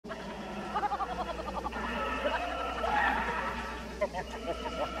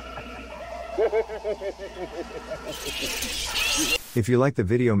If you like the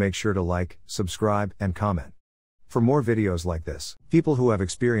video, make sure to like, subscribe, and comment. For more videos like this, people who have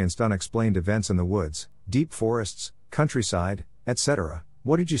experienced unexplained events in the woods, deep forests, countryside, etc.,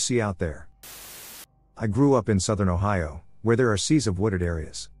 what did you see out there? I grew up in southern Ohio, where there are seas of wooded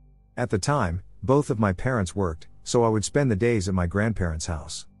areas. At the time, both of my parents worked, so I would spend the days at my grandparents'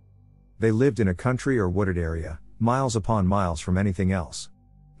 house. They lived in a country or wooded area, miles upon miles from anything else.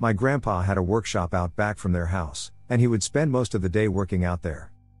 My grandpa had a workshop out back from their house, and he would spend most of the day working out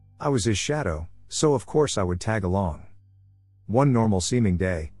there. I was his shadow, so of course I would tag along. One normal-seeming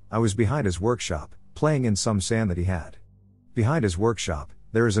day, I was behind his workshop, playing in some sand that he had. Behind his workshop,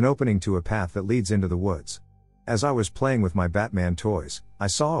 there is an opening to a path that leads into the woods. As I was playing with my Batman toys, I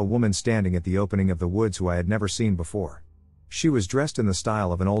saw a woman standing at the opening of the woods who I had never seen before. She was dressed in the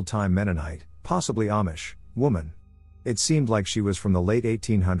style of an old-time Mennonite, possibly Amish, woman. It seemed like she was from the late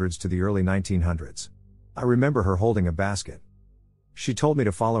 1800s to the early 1900s. I remember her holding a basket. She told me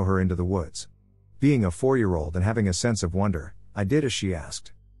to follow her into the woods. Being a 4-year-old and having a sense of wonder, I did as she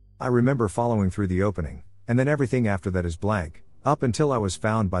asked. I remember following through the opening, and then everything after that is blank, up until I was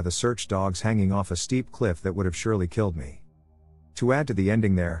found by the search dogs hanging off a steep cliff that would have surely killed me. To add to the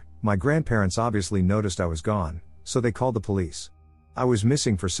ending there, my grandparents obviously noticed I was gone, so they called the police. I was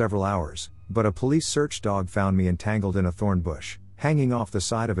missing for several hours, but a police search dog found me entangled in a thorn bush, hanging off the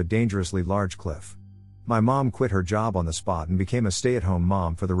side of a dangerously large cliff. My mom quit her job on the spot and became a stay-at-home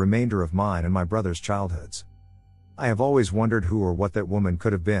mom for the remainder of mine and my brother's childhoods. I have always wondered who or what that woman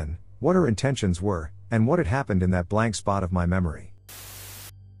could have been, what her intentions were, and what had happened in that blank spot of my memory.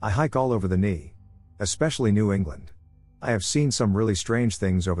 I hike all over the knee. Especially New England. I have seen some really strange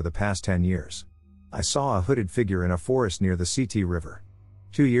things over the past 10 years. I saw a hooded figure in a forest near the CT River.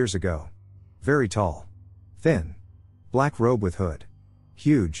 2 years ago. Very tall. Thin. Black robe with hood.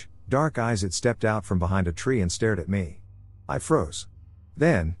 Huge, dark eyes. It stepped out from behind a tree and stared at me. I froze.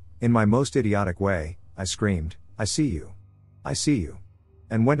 Then, in my most idiotic way, I screamed, "I see you. I see you."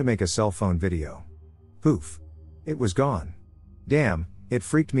 And went to make a cell phone video. Poof. It was gone. Damn, it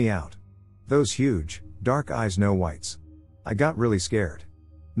freaked me out. Those huge, dark eyes, no whites. I got really scared.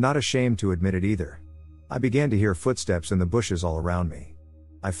 Not ashamed to admit it either. I began to hear footsteps in the bushes all around me.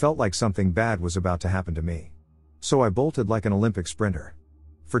 I felt like something bad was about to happen to me. So I bolted like an Olympic sprinter.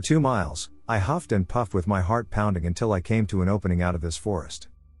 For 2 miles, I huffed and puffed with my heart pounding until I came to an opening out of this forest.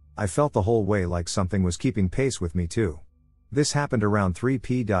 I felt the whole way like something was keeping pace with me too. This happened around 3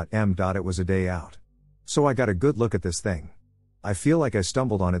 p.m. It was a day out. So I got a good look at this thing. I feel like I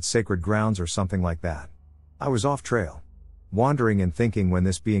stumbled on its sacred grounds or something like that. I was off trail. Wandering and thinking when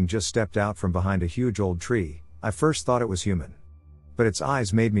this being just stepped out from behind a huge old tree. I first thought it was human. But its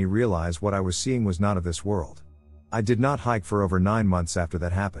eyes made me realize what I was seeing was not of this world. I did not hike for over 9 months after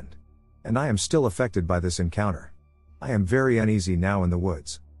that happened. And I am still affected by this encounter. I am very uneasy now in the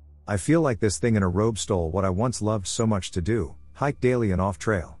woods. I feel like this thing in a robe stole what I once loved so much to do, hike daily and off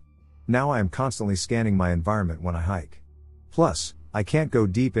trail. Now I am constantly scanning my environment when I hike. Plus, I can't go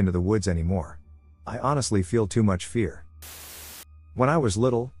deep into the woods anymore. I honestly feel too much fear. When I was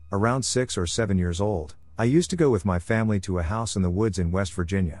little, around 6 or 7 years old, I used to go with my family to a house in the woods in West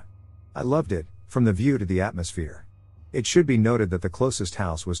Virginia. I loved it, from the view to the atmosphere. It should be noted that the closest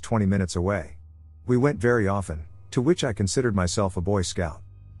house was 20 minutes away. We went very often, to which I considered myself a Boy Scout.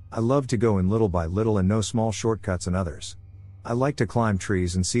 I loved to go in little by little and no small shortcuts and others. I liked to climb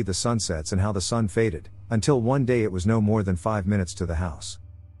trees and see the sunsets and how the sun faded, until one day it was no more than 5 minutes to the house.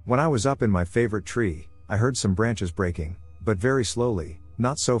 When I was up in my favorite tree, I heard some branches breaking, but very slowly,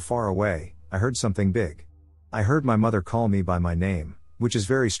 not so far away, I heard something big. I heard my mother call me by my name, which is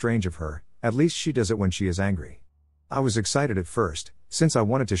very strange of her, at least she does it when she is angry. I was excited at first, since I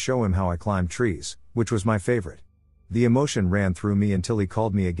wanted to show him how I climbed trees, which was my favorite. The emotion ran through me until he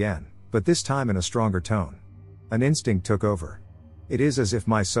called me again, but this time in a stronger tone. An instinct took over. It is as if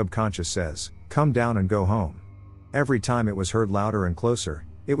my subconscious says, "Come down and go home." Every time it was heard louder and closer,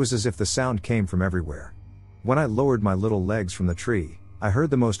 it was as if the sound came from everywhere. When I lowered my little legs from the tree, I heard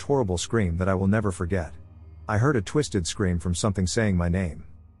the most horrible scream that I will never forget. I heard a twisted scream from something saying my name.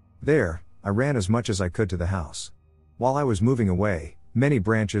 There, I ran as much as I could to the house. While I was moving away, many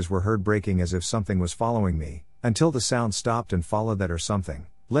branches were heard breaking as if something was following me, until the sound stopped and followed that or something,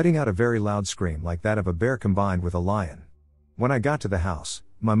 letting out a very loud scream like that of a bear combined with a lion. When I got to the house,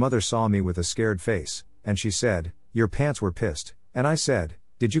 my mother saw me with a scared face, and she said, "Your pants were pissed," and I said,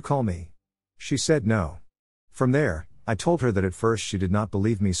 "Did you call me?" She said no. From there, I told her that at first she did not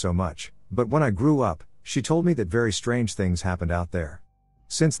believe me so much, but when I grew up, she told me that very strange things happened out there.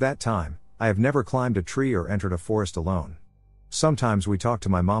 Since that time, I have never climbed a tree or entered a forest alone. Sometimes we talk to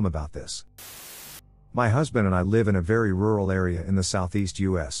my mom about this. My husband and I live in a very rural area in the southeast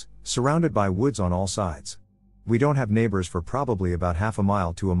US, surrounded by woods on all sides. We don't have neighbors for probably about half a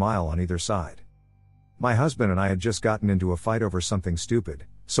mile to a mile on either side. My husband and I had just gotten into a fight over something stupid,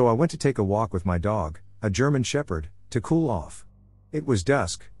 so I went to take a walk with my dog, a German Shepherd, to cool off. It was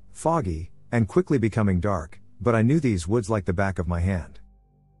dusk, foggy, and quickly becoming dark, but I knew these woods like the back of my hand.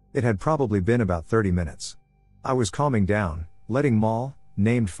 It had probably been about 30 minutes. I was calming down, letting Maul,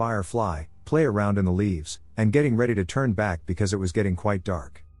 named Firefly, play around in the leaves, and getting ready to turn back because it was getting quite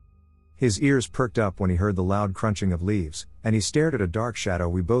dark. His ears perked up when he heard the loud crunching of leaves, and he stared at a dark shadow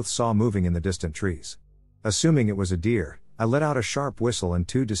we both saw moving in the distant trees. Assuming it was a deer, I let out a sharp whistle and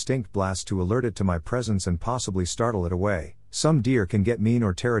 2 distinct blasts to alert it to my presence and possibly startle it away. Some deer can get mean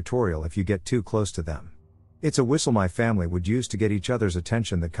or territorial if you get too close to them. It's a whistle my family would use to get each other's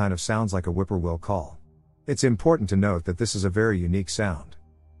attention that kind of sounds like a whippoorwill call. It's important to note that this is a very unique sound.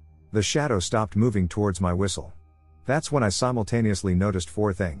 The shadow stopped moving towards my whistle. That's when I simultaneously noticed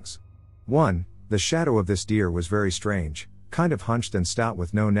 4 things. 1. The shadow of this deer was very strange, kind of hunched and stout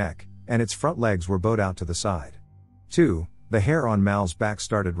with no neck, and its front legs were bowed out to the side. 2. The hair on Mal's back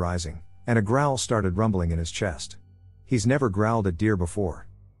started rising, and a growl started rumbling in his chest. He's never growled at deer before.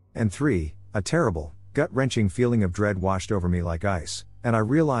 And 3. A terrible, gut-wrenching feeling of dread washed over me like ice, and I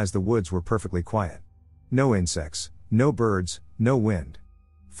realized the woods were perfectly quiet. No insects, no birds, no wind.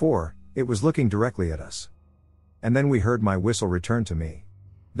 4. It was looking directly at us. And then we heard my whistle return to me.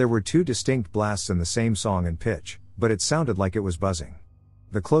 There were 2 distinct blasts in the same song and pitch, but it sounded like it was buzzing.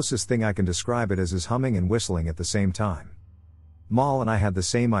 The closest thing I can describe it as is humming and whistling at the same time. Maul and I had the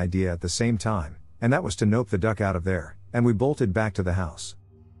same idea at the same time, and that was to nope the duck out of there, and we bolted back to the house.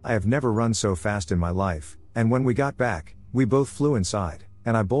 I have never run so fast in my life, and when we got back, we both flew inside,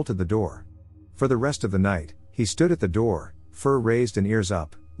 and I bolted the door. For the rest of the night, he stood at the door, fur raised and ears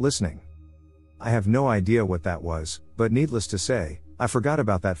up, listening. I have no idea what that was, but needless to say, I forgot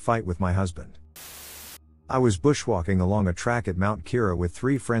about that fight with my husband. I was bushwalking along a track at Mount Kira with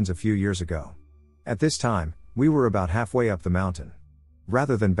 3 friends a few years ago. At this time, we were about halfway up the mountain.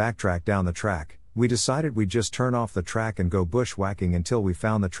 Rather than backtrack down the track, we decided we'd just turn off the track and go bushwhacking until we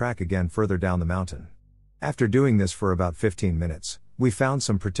found the track again further down the mountain. After doing this for about 15 minutes, we found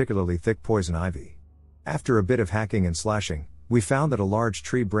some particularly thick poison ivy. After a bit of hacking and slashing, we found that a large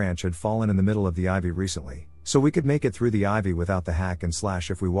tree branch had fallen in the middle of the ivy recently, so we could make it through the ivy without the hack and slash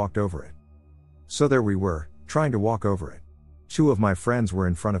if we walked over it. So there we were, trying to walk over it. 2 of my friends were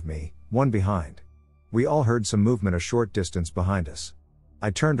in front of me, 1 behind. We all heard some movement a short distance behind us. I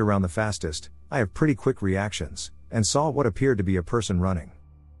turned around the fastest. I have pretty quick reactions, and saw what appeared to be a person running.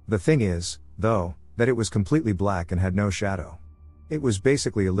 The thing is, though, that it was completely black and had no shadow. It was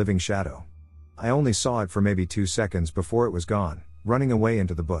basically a living shadow. I only saw it for maybe 2 seconds before it was gone, running away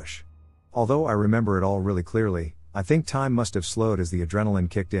into the bush. Although I remember it all really clearly, I think time must have slowed as the adrenaline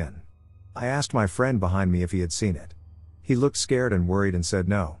kicked in. I asked my friend behind me if he had seen it. He looked scared and worried and said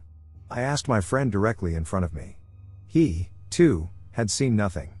no. I asked my friend directly in front of me. He, too, had seen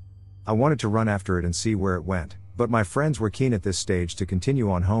nothing. I wanted to run after it and see where it went, but my friends were keen at this stage to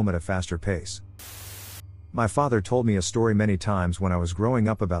continue on home at a faster pace. My father told me a story many times when I was growing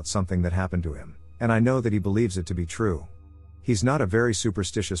up about something that happened to him, and I know that he believes it to be true. He's not a very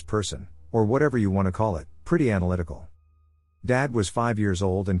superstitious person, or whatever you want to call it, pretty analytical. Dad was 5 years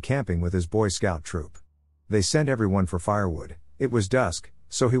old and camping with his Boy Scout troop. They sent everyone for firewood. It was dusk,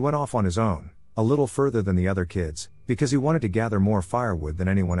 so he went off on his own, a little further than the other kids, because he wanted to gather more firewood than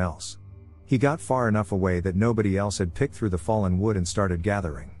anyone else. He got far enough away that nobody else had picked through the fallen wood and started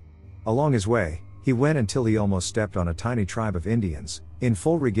gathering. Along his way, he went until he almost stepped on a tiny tribe of Indians, in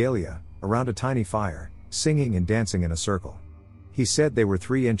full regalia, around a tiny fire, singing and dancing in a circle. He said they were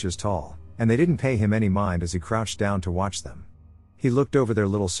 3 inches tall, and they didn't pay him any mind as he crouched down to watch them. He looked over their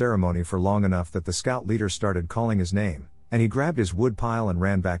little ceremony for long enough that the scout leader started calling his name, and he grabbed his wood pile and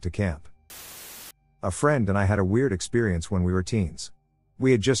ran back to camp. A friend and I had a weird experience when we were teens.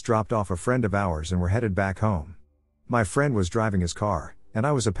 We had just dropped off a friend of ours and were headed back home. My friend was driving his car, and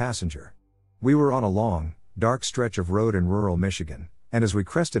I was a passenger. We were on a long, dark stretch of road in rural Michigan, and as we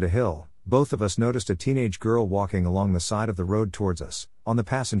crested a hill, both of us noticed a teenage girl walking along the side of the road towards us, on the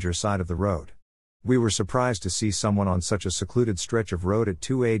passenger side of the road. We were surprised to see someone on such a secluded stretch of road at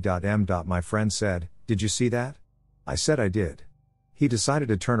 2A.M. My friend said, "Did you see that?" I said I did. He decided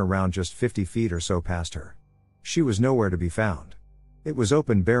to turn around just 50 feet or so past her. She was nowhere to be found. It was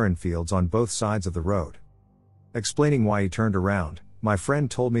open barren fields on both sides of the road. Explaining why he turned around, my friend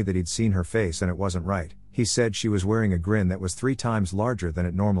told me that he'd seen her face and it wasn't right. He said she was wearing a grin that was 3 times larger than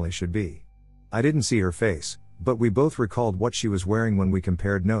it normally should be. I didn't see her face, but we both recalled what she was wearing when we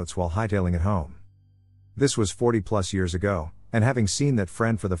compared notes while hightailing it home. This was 40 plus years ago, and having seen that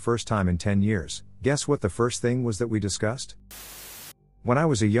friend for the first time in 10 years, guess what the first thing was that we discussed? When I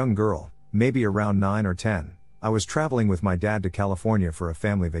was a young girl, maybe around 9 or 10, I was traveling with my dad to California for a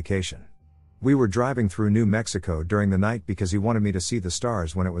family vacation. We were driving through New Mexico during the night because he wanted me to see the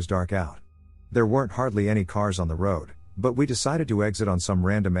stars when it was dark out. There weren't hardly any cars on the road, but we decided to exit on some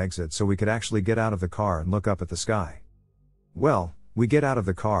random exit so we could actually get out of the car and look up at the sky. Well, we get out of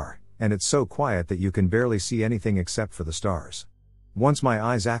the car, and it's so quiet that you can barely see anything except for the stars. Once my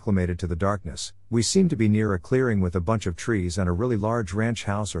eyes acclimated to the darkness, we seemed to be near a clearing with a bunch of trees and a really large ranch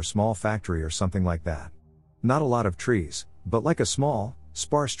house or small factory or something like that. Not a lot of trees, but like a small,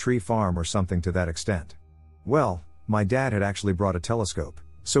 sparse tree farm or something to that extent. Well, my dad had actually brought a telescope,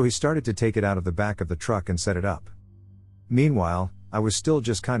 so he started to take it out of the back of the truck and set it up. Meanwhile, I was still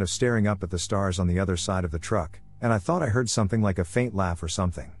just kind of staring up at the stars on the other side of the truck, and I thought I heard something like a faint laugh or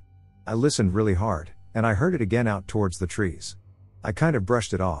something. I listened really hard, and I heard it again out towards the trees. I kind of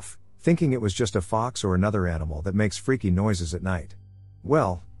brushed it off, thinking it was just a fox or another animal that makes freaky noises at night.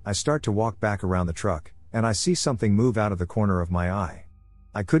 Well, I start to walk back around the truck, and I see something move out of the corner of my eye.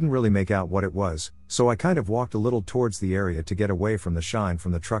 I couldn't really make out what it was, so I kind of walked a little towards the area to get away from the shine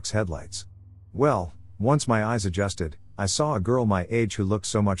from the truck's headlights. Well, once my eyes adjusted, I saw a girl my age who looked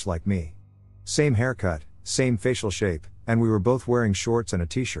so much like me. Same haircut, same facial shape, and we were both wearing shorts and a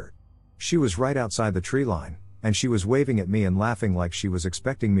t-shirt. She was right outside the tree line, and she was waving at me and laughing like she was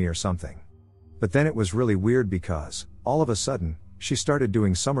expecting me or something. But then it was really weird because, all of a sudden, she started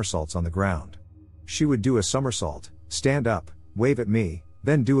doing somersaults on the ground. She would do a somersault, stand up, wave at me,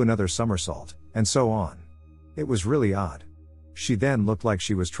 then do another somersault, and so on. It was really odd. She then looked like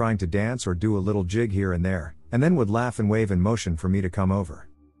she was trying to dance or do a little jig here and there, and then would laugh and wave in motion for me to come over.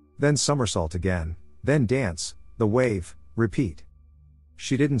 Then somersault again, then dance, the wave, repeat.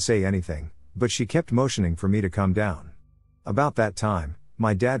 She didn't say anything, but she kept motioning for me to come down. About that time,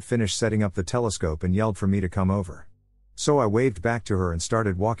 my dad finished setting up the telescope and yelled for me to come over. So I waved back to her and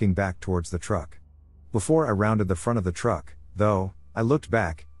started walking back towards the truck. Before I rounded the front of the truck, though, I looked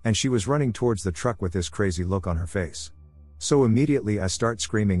back, and she was running towards the truck with this crazy look on her face. So immediately I start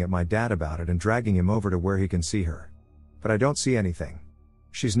screaming at my dad about it and dragging him over to where he can see her. But I don't see anything.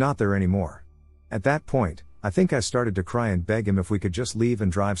 She's not there anymore. At that point, I think I started to cry and beg him if we could just leave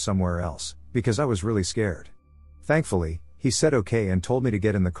and drive somewhere else, because I was really scared. Thankfully, he said okay and told me to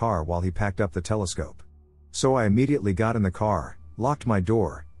get in the car while he packed up the telescope. So I immediately got in the car, locked my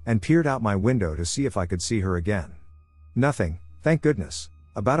door, and peered out my window to see if I could see her again. Nothing, thank goodness.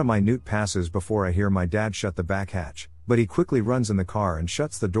 About a minute passes before I hear my dad shut the back hatch, but he quickly runs in the car and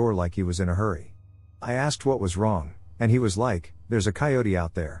shuts the door like he was in a hurry. I asked what was wrong, and he was like, "There's a coyote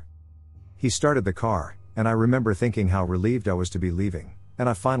out there." He started the car, and I remember thinking how relieved I was to be leaving, and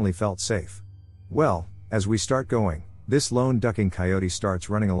I finally felt safe. Well, as we start going, this lone ducking coyote starts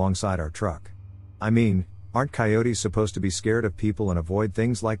running alongside our truck. I mean, aren't coyotes supposed to be scared of people and avoid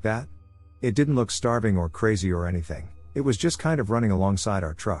things like that? It didn't look starving or crazy or anything, it was just kind of running alongside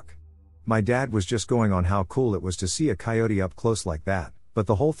our truck. My dad was just going on how cool it was to see a coyote up close like that, but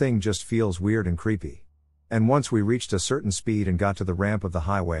the whole thing just feels weird and creepy. And once we reached a certain speed and got to the ramp of the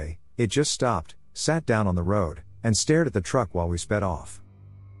highway, it just stopped, sat down on the road, and stared at the truck while we sped off.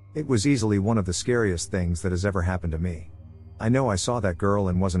 It was easily one of the scariest things that has ever happened to me. I know I saw that girl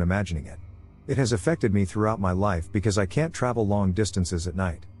and wasn't imagining it. It has affected me throughout my life because I can't travel long distances at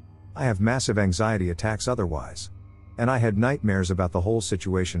night. I have massive anxiety attacks otherwise. And I had nightmares about the whole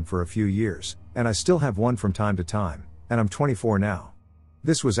situation for a few years, and I still have one from time to time, and I'm 24 now.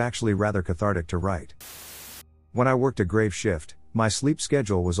 This was actually rather cathartic to write. When I worked a grave shift, my sleep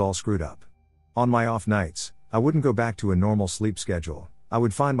schedule was all screwed up. On my off nights, I wouldn't go back to a normal sleep schedule. I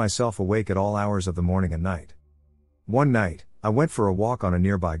would find myself awake at all hours of the morning and night. One night, I went for a walk on a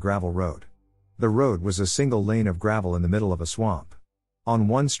nearby gravel road. The road was a single lane of gravel in the middle of a swamp. On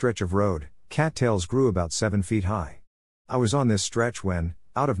one stretch of road, cattails grew about 7 feet high. I was on this stretch when,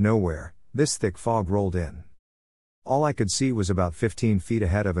 out of nowhere, this thick fog rolled in. All I could see was about 15 feet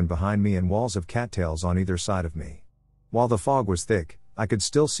ahead of and behind me and walls of cattails on either side of me. While the fog was thick, I could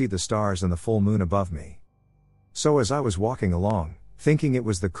still see the stars and the full moon above me. So as I was walking along, thinking it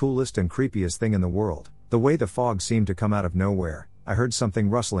was the coolest and creepiest thing in the world, the way the fog seemed to come out of nowhere, I heard something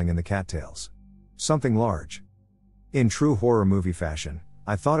rustling in the cattails. Something large. In true horror movie fashion,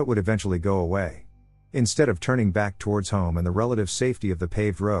 I thought it would eventually go away. Instead of turning back towards home and the relative safety of the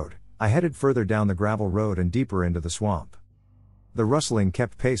paved road, I headed further down the gravel road and deeper into the swamp. The rustling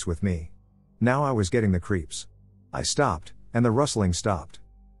kept pace with me. Now I was getting the creeps. I stopped, and the rustling stopped.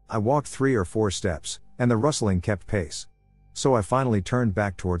 I walked 3 or 4 steps, and the rustling kept pace. So I finally turned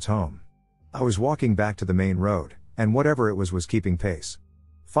back towards home. I was walking back to the main road, and whatever it was keeping pace.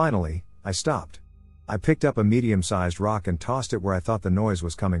 Finally, I stopped. I picked up a medium-sized rock and tossed it where I thought the noise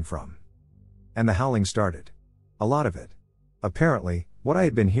was coming from. And the howling started. A lot of it. Apparently, what I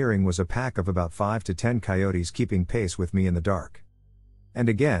had been hearing was a pack of about 5 to 10 coyotes keeping pace with me in the dark. And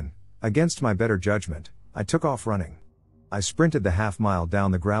again, against my better judgment, I took off running. I sprinted the half-mile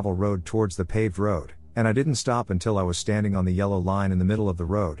down the gravel road towards the paved road, and I didn't stop until I was standing on the yellow line in the middle of the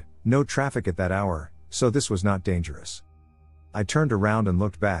road, no traffic at that hour, so this was not dangerous. I turned around and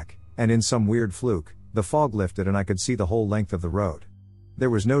looked back, and in some weird fluke, the fog lifted and I could see the whole length of the road. There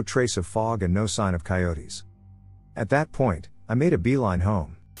was no trace of fog and no sign of coyotes. At that point, I made a beeline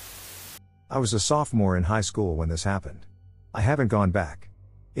home. I was a sophomore in high school when this happened. I haven't gone back.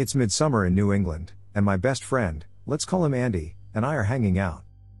 It's midsummer in New England, and my best friend, let's call him Andy, and I are hanging out.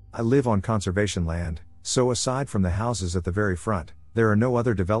 I live on conservation land, so aside from the houses at the very front, there are no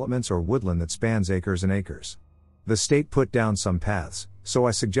other developments or woodland that spans acres and acres. The state put down some paths, so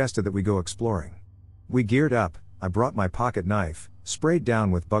I suggested that we go exploring. We geared up, I brought my pocket knife, sprayed down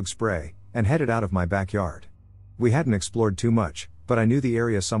with bug spray, and headed out of my backyard. We hadn't explored too much, but I knew the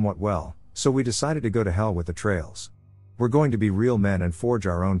area somewhat well, so we decided to go to hell with the trails. We're going to be real men and forge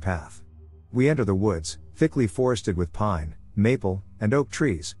our own path. We enter the woods, thickly forested with pine, maple, and oak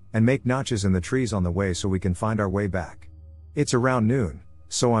trees, and make notches in the trees on the way so we can find our way back. It's around noon,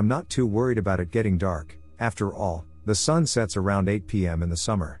 so I'm not too worried about it getting dark. After all, the sun sets around 8 p.m. in the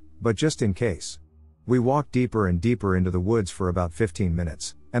summer, but just in case. We walk deeper and deeper into the woods for about 15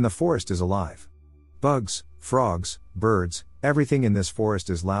 minutes, and the forest is alive. Bugs, frogs, birds, everything in this forest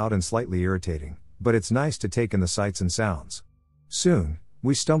is loud and slightly irritating, but it's nice to take in the sights and sounds. Soon,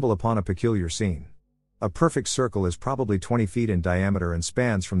 we stumble upon a peculiar scene. A perfect circle is probably 20 feet in diameter and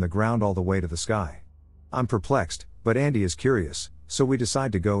spans from the ground all the way to the sky. I'm perplexed, but Andy is curious, so we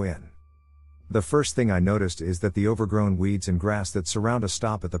decide to go in. The first thing I noticed is that the overgrown weeds and grass that surround us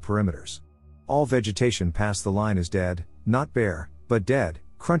stop at the perimeters. All vegetation past the line is dead, not bare, but dead,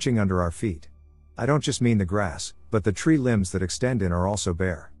 crunching under our feet. I don't just mean the grass, but the tree limbs that extend in are also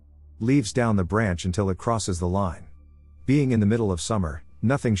bare. Leaves down the branch until it crosses the line. Being in the middle of summer,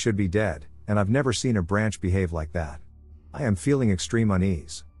 nothing should be dead, and I've never seen a branch behave like that. I am feeling extreme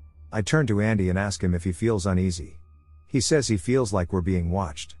unease. I turn to Andy and ask him if he feels uneasy. He says he feels like we're being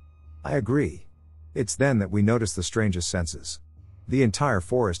watched. I agree. It's then that we notice the strangest senses. The entire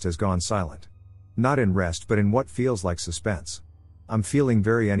forest has gone silent. Not in rest but in what feels like suspense. I'm feeling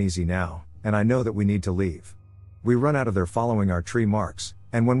very uneasy now, and I know that we need to leave. We run out of there following our tree marks,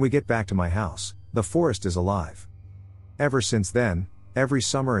 and when we get back to my house, the forest is alive. Ever since then, every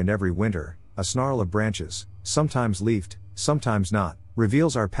summer and every winter, a snarl of branches, sometimes leafed, sometimes not,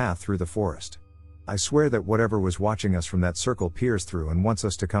 reveals our path through the forest. I swear that whatever was watching us from that circle peers through and wants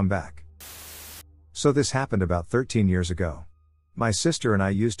us to come back. So this happened about 13 years ago. My sister and I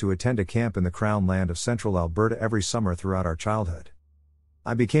used to attend a camp in the Crown Land of Central Alberta every summer throughout our childhood.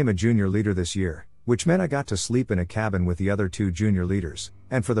 I became a junior leader this year, which meant I got to sleep in a cabin with the other 2 junior leaders,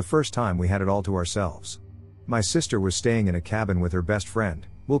 and for the first time we had it all to ourselves. My sister was staying in a cabin with her best friend,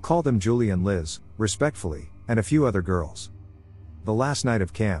 we'll call them Julie and Liz, respectfully, and a few other girls. The last night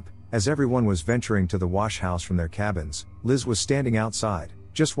of camp, as everyone was venturing to the wash house from their cabins, Liz was standing outside,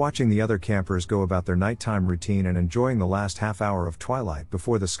 just watching the other campers go about their nighttime routine and enjoying the last half hour of twilight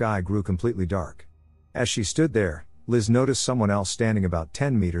before the sky grew completely dark. As she stood there, Liz noticed someone else standing about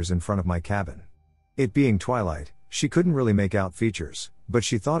 10 meters in front of my cabin. It being twilight, she couldn't really make out features, but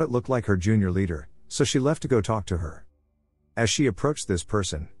she thought it looked like her junior leader, so she left to go talk to her. As she approached this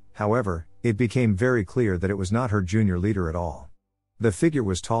person, however, it became very clear that it was not her junior leader at all. The figure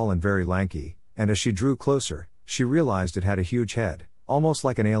was tall and very lanky, and as she drew closer, she realized it had a huge head, almost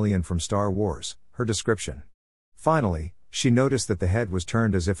like an alien from Star Wars, her description. Finally, she noticed that the head was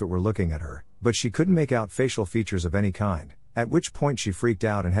turned as if it were looking at her, but she couldn't make out facial features of any kind, at which point she freaked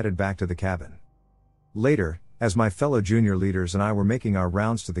out and headed back to the cabin. Later, as my fellow junior leaders and I were making our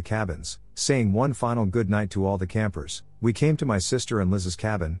rounds to the cabins, saying one final good night to all the campers, we came to my sister and Liz's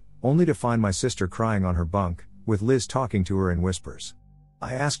cabin, only to find my sister crying on her bunk, with Liz talking to her in whispers.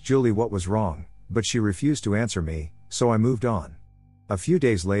 I asked Julie what was wrong, but she refused to answer me, so I moved on. A few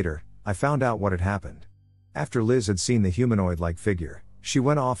days later, I found out what had happened. After Liz had seen the humanoid-like figure, she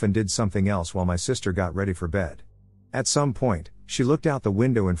went off and did something else while my sister got ready for bed. At some point, she looked out the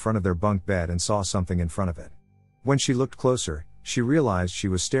window in front of their bunk bed and saw something in front of it. When she looked closer, she realized she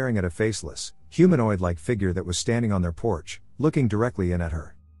was staring at a faceless, humanoid-like figure that was standing on their porch, looking directly in at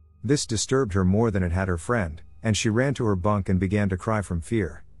her. This disturbed her more than it had her friend, and she ran to her bunk and began to cry from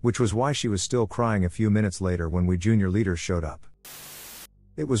fear, which was why she was still crying a few minutes later when we junior leaders showed up.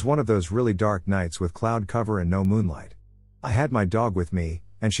 It was one of those really dark nights with cloud cover and no moonlight. I had my dog with me,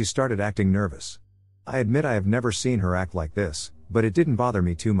 and she started acting nervous. I admit I have never seen her act like this, but it didn't bother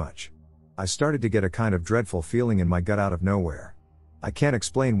me too much. I started to get a kind of dreadful feeling in my gut out of nowhere. I can't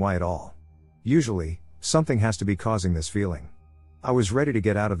explain why at all. Usually, something has to be causing this feeling. I was ready to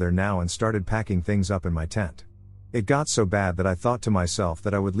get out of there now and started packing things up in my tent. It got so bad that I thought to myself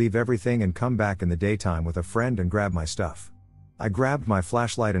that I would leave everything and come back in the daytime with a friend and grab my stuff. I grabbed my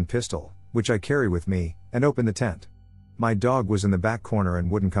flashlight and pistol, which I carry with me, and opened the tent. My dog was in the back corner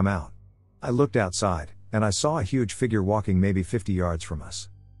and wouldn't come out. I looked outside, and I saw a huge figure walking maybe 50 yards from us.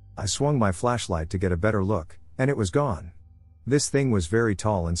 I swung my flashlight to get a better look, and it was gone. This thing was very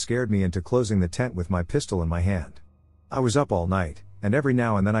tall and scared me into closing the tent with my pistol in my hand. I was up all night, and every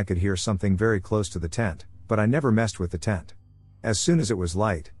now and then I could hear something very close to the tent, but I never messed with the tent. As soon as it was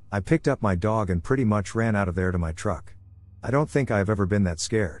light, I picked up my dog and pretty much ran out of there to my truck. I don't think I have ever been that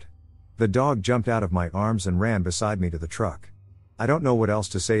scared. The dog jumped out of my arms and ran beside me to the truck. I don't know what else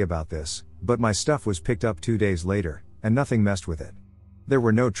to say about this, but my stuff was picked up 2 days later, and nothing messed with it. There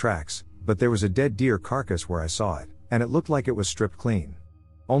were no tracks, but there was a dead deer carcass where I saw it, and it looked like it was stripped clean.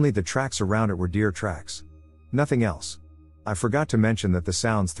 Only the tracks around it were deer tracks. Nothing else. I forgot to mention that the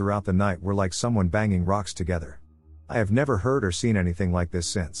sounds throughout the night were like someone banging rocks together. I have never heard or seen anything like this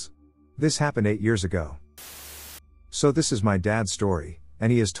since. This happened 8 years ago. So this is my dad's story,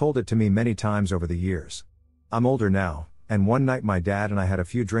 and he has told it to me many times over the years. I'm older now, and one night my dad and I had a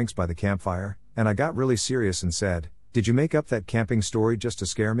few drinks by the campfire, and I got really serious and said, "Did you make up that camping story just to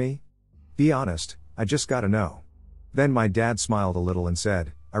scare me? Be honest, I just gotta know." Then my dad smiled a little and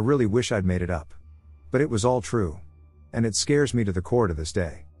said, "I really wish I'd made it up. But it was all true. And it scares me to the core to this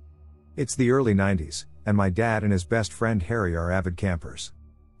day." It's the early 90s, and my dad and his best friend Harry are avid campers.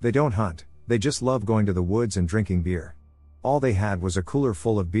 They don't hunt, they just love going to the woods and drinking beer. All they had was a cooler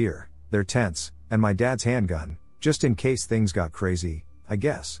full of beer, their tents, and my dad's handgun, just in case things got crazy, I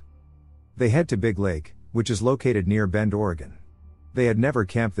guess. They head to Big Lake, which is located near Bend, Oregon. They had never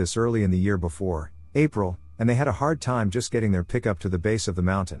camped this early in the year before, April, and they had a hard time just getting their pickup to the base of the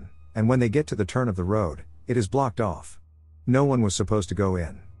mountain, and when they get to the turn of the road, it is blocked off. No one was supposed to go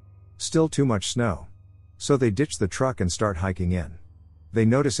in. Still too much snow. So they ditch the truck and start hiking in. They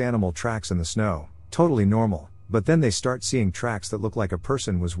notice animal tracks in the snow, totally normal, but then they start seeing tracks that look like a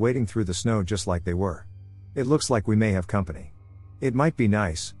person was wading through the snow just like they were. "It looks like we may have company. It might be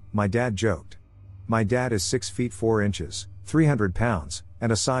nice," my dad joked. My dad is 6 feet 4 inches, 300 pounds,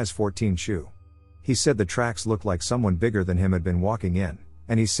 and a size 14 shoe. He said the tracks looked like someone bigger than him had been walking in,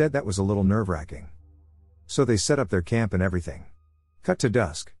 and he said that was a little nerve-wracking. So they set up their camp and everything. Cut to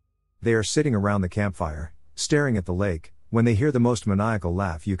dusk. They are sitting around the campfire, staring at the lake, when they hear the most maniacal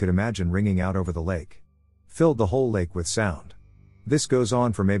laugh you could imagine ringing out over the lake. Filled the whole lake with sound. This goes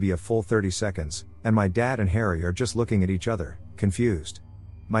on for maybe a full 30 seconds, and my dad and Harry are just looking at each other, confused.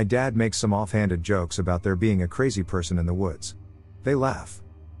 My dad makes some offhanded jokes about there being a crazy person in the woods. They laugh.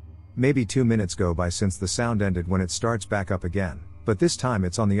 Maybe 2 minutes go by since the sound ended when it starts back up again, but this time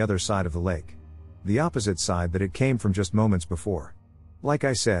it's on the other side of the lake. The opposite side that it came from just moments before. Like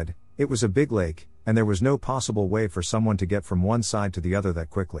I said, it was a big lake, and there was no possible way for someone to get from one side to the other that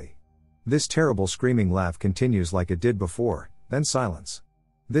quickly. This terrible screaming laugh continues like it did before, then silence.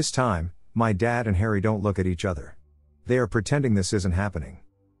 This time, my dad and Harry don't look at each other. They are pretending this isn't happening.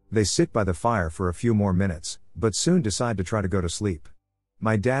 They sit by the fire for a few more minutes, but soon decide to try to go to sleep.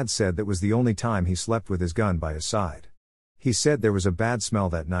 My dad said that was the only time he slept with his gun by his side. He said there was a bad smell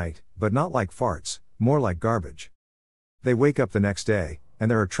that night, but not like farts, more like garbage. They wake up the next day, and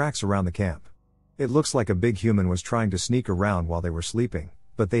there are tracks around the camp. It looks like a big human was trying to sneak around while they were sleeping,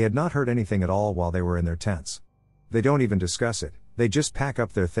 but they had not heard anything at all while they were in their tents. They don't even discuss it, they just pack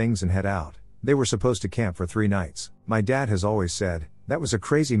up their things and head out. They were supposed to camp for 3 nights. My dad has always said, that was a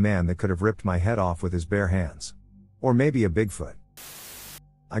crazy man that could have ripped my head off with his bare hands. Or maybe a Bigfoot.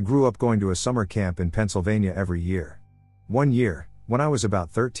 I grew up going to a summer camp in Pennsylvania every year. One year, when I was about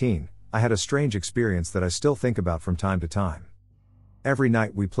 13, I had a strange experience that I still think about from time to time. Every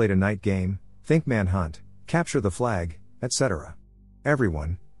night we played a night game, think manhunt, capture the flag, etc.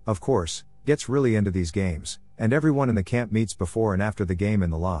 Everyone, of course, gets really into these games, and everyone in the camp meets before and after the game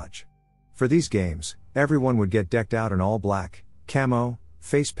in the lodge. For these games, everyone would get decked out in all black, camo,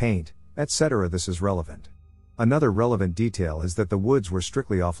 face paint, etc. This is relevant. Another relevant detail is that the woods were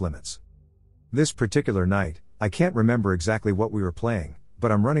strictly off limits. This particular night, I can't remember exactly what we were playing,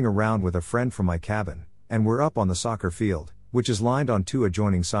 but I'm running around with a friend from my cabin, and we're up on the soccer field, which is lined on 2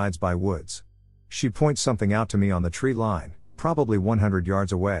 adjoining sides by woods. She points something out to me on the tree line, probably 100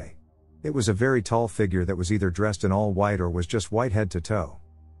 yards away. It was a very tall figure that was either dressed in all white or was just white head to toe.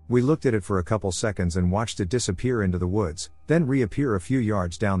 We looked at it for a couple seconds and watched it disappear into the woods, then reappear a few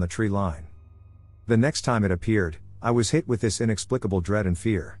yards down the tree line. The next time it appeared, I was hit with this inexplicable dread and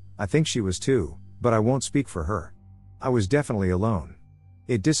fear. I think she was too, but I won't speak for her. I was definitely alone.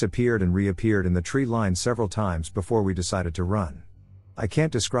 It disappeared and reappeared in the tree line several times before we decided to run. I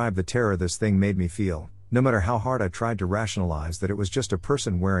can't describe the terror this thing made me feel, no matter how hard I tried to rationalize that it was just a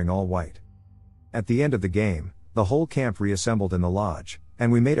person wearing all white. At the end of the game, the whole camp reassembled in the lodge,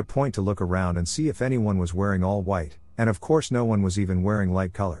 and we made a point to look around and see if anyone was wearing all white, and of course no one was even wearing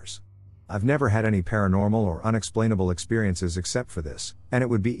light colors. I've never had any paranormal or unexplainable experiences except for this, and it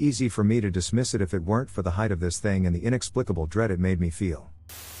would be easy for me to dismiss it if it weren't for the height of this thing and the inexplicable dread it made me feel.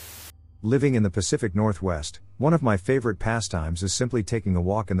 Living in the Pacific Northwest, one of my favorite pastimes is simply taking a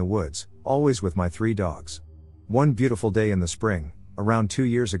walk in the woods, always with my 3 dogs. One beautiful day in the spring, around 2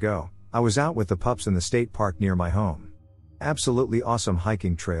 years ago, I was out with the pups in the state park near my home. Absolutely awesome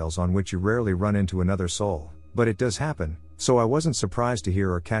hiking trails on which you rarely run into another soul, but it does happen, so I wasn't surprised to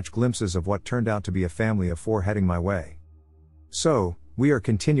hear or catch glimpses of what turned out to be a family of 4 heading my way. So, we are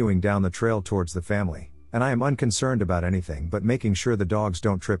continuing down the trail towards the family, and I am unconcerned about anything but making sure the dogs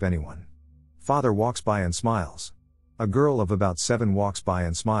don't trip anyone. Father walks by and smiles. A girl of about 7 walks by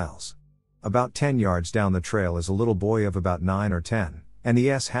and smiles. About 10 yards down the trail is a little boy of about 9 or 10, and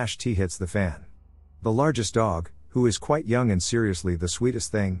the sh-t hits the fan. The largest dog, who is quite young and seriously the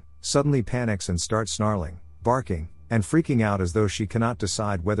sweetest thing, suddenly panics and starts snarling, barking, and freaking out as though she cannot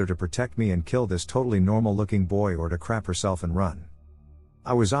decide whether to protect me and kill this totally normal-looking boy or to crap herself and run.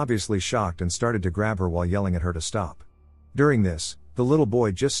 I was obviously shocked and started to grab her while yelling at her to stop. During this, the little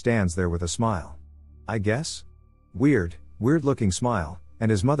boy just stands there with a smile. I guess? Weird-looking smile,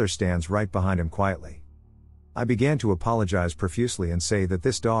 and his mother stands right behind him quietly. I began to apologize profusely and say that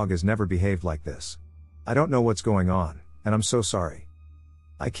this dog has never behaved like this. I don't know what's going on, and I'm so sorry.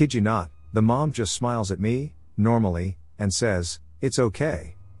 I kid you not, the mom just smiles at me, normally, and says, "It's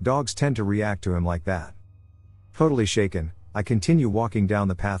okay, dogs tend to react to him like that." Totally shaken, I continue walking down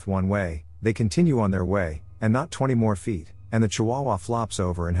the path one way, they continue on their way, and not 20 more feet, and the chihuahua flops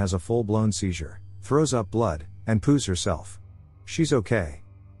over and has a full-blown seizure, throws up blood, and poos herself. She's okay.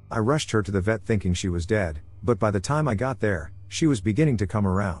 I rushed her to the vet thinking she was dead, but by the time I got there, she was beginning to come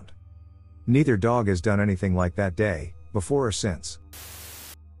around. Neither dog has done anything like that day, before or since.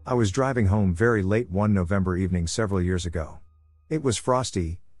 I was driving home very late one November evening several years ago. It was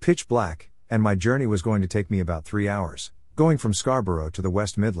frosty, pitch black, and my journey was going to take me about 3 hours, going from Scarborough to the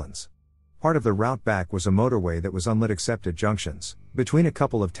West Midlands. Part of the route back was a motorway that was unlit except at junctions, between a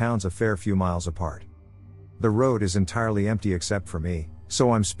couple of towns a fair few miles apart. The road is entirely empty except for me,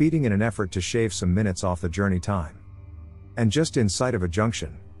 so I'm speeding in an effort to shave some minutes off the journey time. And just in sight of a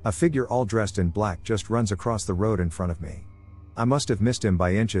junction, a figure all dressed in black just runs across the road in front of me. I must have missed him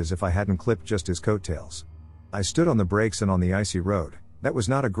by inches if I hadn't clipped just his coattails. I stood on the brakes and on the icy road. That was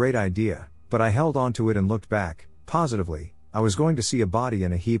not a great idea, but I held onto it and looked back. Positively, I was going to see a body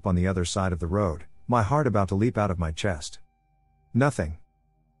in a heap on the other side of the road, my heart about to leap out of my chest. Nothing.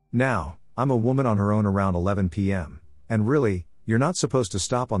 Now, I'm a woman on her own around 11 p.m., and really, you're not supposed to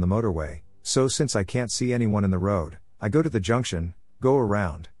stop on the motorway, so since I can't see anyone in the road, I go to the junction, go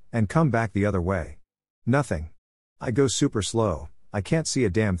around, and come back the other way. Nothing. I go super slow, I can't see a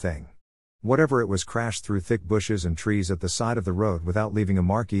damn thing. Whatever it was crashed through thick bushes and trees at the side of the road without leaving a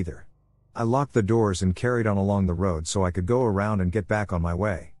mark either. I locked the doors and carried on along the road so I could go around and get back on my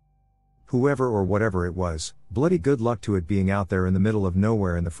way. Whoever or whatever it was, bloody good luck to it being out there in the middle of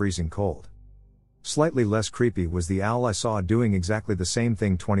nowhere in the freezing cold. Slightly less creepy was the owl I saw doing exactly the same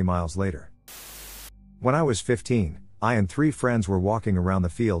thing 20 miles later. When I was 15, I and 3 friends were walking around the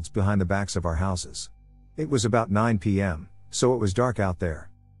fields behind the backs of our houses. It was about 9 p.m., so it was dark out there.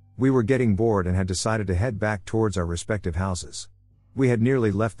 We were getting bored and had decided to head back towards our respective houses. We had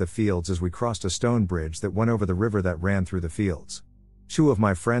nearly left the fields as we crossed a stone bridge that went over the river that ran through the fields. 2 of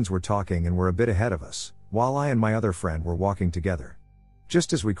my friends were talking and were a bit ahead of us, while I and my other friend were walking together.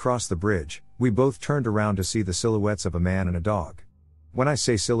 Just as we crossed the bridge, we both turned around to see the silhouettes of a man and a dog. When I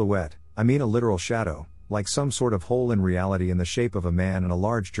say silhouette, I mean a literal shadow, like some sort of hole in reality in the shape of a man and a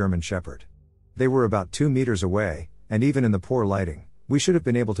large German shepherd. They were about 2 meters away, and even in the poor lighting, we should have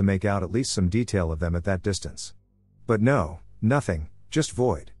been able to make out at least some detail of them at that distance. But no, nothing, just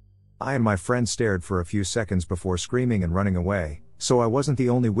void. I and my friend stared for a few seconds before screaming and running away, so I wasn't the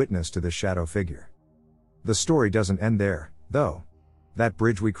only witness to this shadow figure. The story doesn't end there, though. That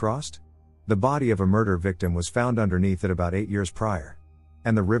bridge we crossed? The body of a murder victim was found underneath it about 8 years prior.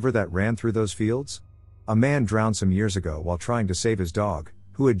 And the river that ran through those fields? A man drowned some years ago while trying to save his dog,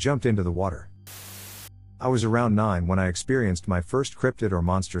 who had jumped into the water. I was around 9 when I experienced my first cryptid or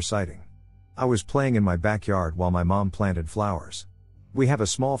monster sighting. I was playing in my backyard while my mom planted flowers. We have a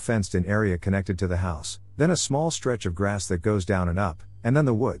small fenced-in area connected to the house, then a small stretch of grass that goes down and up, and then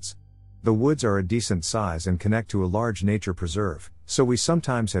the woods. The woods are a decent size and connect to a large nature preserve, so we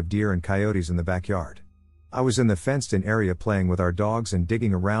sometimes have deer and coyotes in the backyard. I was in the fenced-in area playing with our dogs and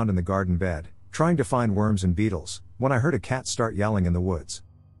digging around in the garden bed, trying to find worms and beetles, when I heard a cat start yowling in the woods.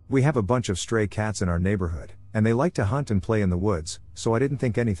 We have a bunch of stray cats in our neighborhood, and they like to hunt and play in the woods, so I didn't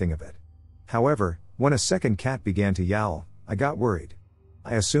think anything of it. However, when a second cat began to yowl, I got worried.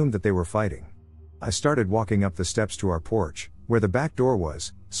 I assumed that they were fighting. I started walking up the steps to our porch, where the back door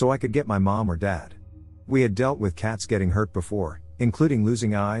was, so I could get my mom or dad. We had dealt with cats getting hurt before, including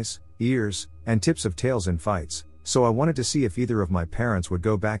losing eyes, ears, and tips of tails in fights, so I wanted to see if either of my parents would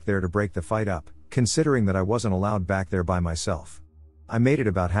go back there to break the fight up, considering that I wasn't allowed back there by myself. I made it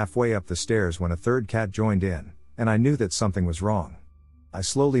about halfway up the stairs when a third cat joined in, and I knew that something was wrong. I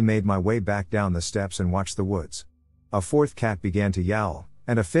slowly made my way back down the steps and watched the woods. A fourth cat began to yowl,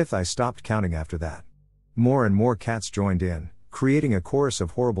 and a fifth. I stopped counting after that. More and more cats joined in, creating a chorus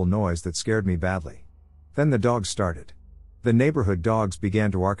of horrible noise that scared me badly. Then the dogs started. The neighborhood dogs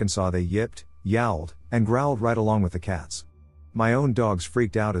began to Arkansas. They yipped, yowled, and growled right along with the cats. My own dogs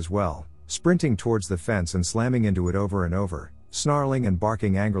freaked out as well, sprinting towards the fence and slamming into it over and over, snarling and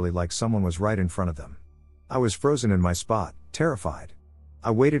barking angrily like someone was right in front of them. I was frozen in my spot, terrified.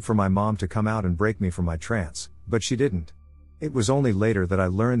 I waited for my mom to come out and break me from my trance, but she didn't. It was only later that I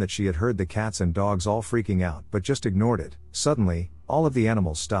learned that she had heard the cats and dogs all freaking out but just ignored it. Suddenly, all of the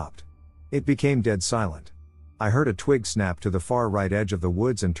animals stopped. It became dead silent. I heard a twig snap to the far right edge of the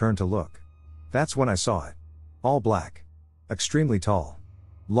woods and turned to look. That's when I saw it. All black. Extremely tall.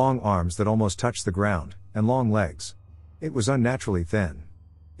 Long arms that almost touched the ground, and long legs. It was unnaturally thin.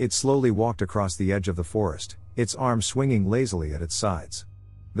 It slowly walked across the edge of the forest, its arms swinging lazily at its sides.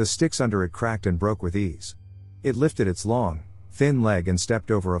 The sticks under it cracked and broke with ease. It lifted its long, thin leg and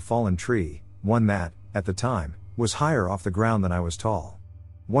stepped over a fallen tree, one that, at the time, was higher off the ground than I was tall.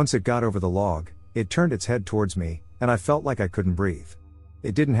 Once it got over the log, it turned its head towards me, and I felt like I couldn't breathe.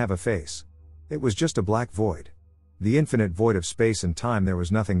 It didn't have a face. It was just a black void. The infinite void of space and time. There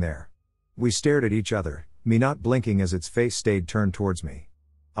was nothing there. We stared at each other, me not blinking as its face stayed turned towards me.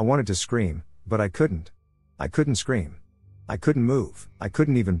 I wanted to scream, but I couldn't. I couldn't scream. I couldn't move, I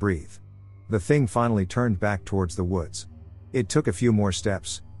couldn't even breathe. The thing finally turned back towards the woods. It took a few more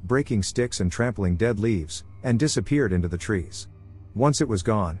steps, breaking sticks and trampling dead leaves, and disappeared into the trees. Once it was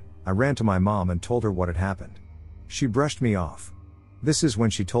gone, I ran to my mom and told her what had happened. She brushed me off. This is when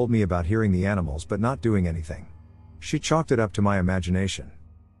she told me about hearing the animals but not doing anything. She chalked it up to my imagination.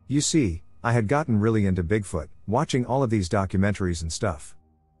 You see, I had gotten really into Bigfoot, watching all of these documentaries and stuff.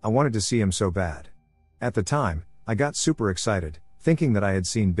 I wanted to see him so bad. At the time, I got super excited, thinking that I had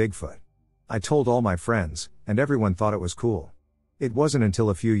seen Bigfoot. I told all my friends, and everyone thought it was cool. It wasn't until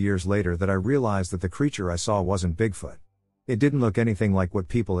a few years later that I realized that the creature I saw wasn't Bigfoot. It didn't look anything like what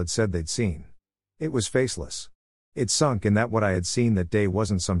people had said they'd seen. It was faceless. It sunk in that what I had seen that day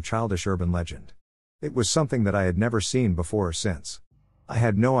wasn't some childish urban legend. It was something that I had never seen before or since. I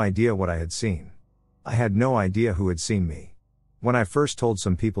had no idea what I had seen. I had no idea who had seen me. When I first told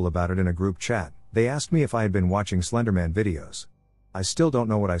some people about it in a group chat, they asked me if I had been watching Slenderman videos. I still don't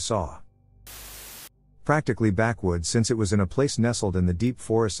know what I saw. Practically backwoods, since it was in a place nestled in the deep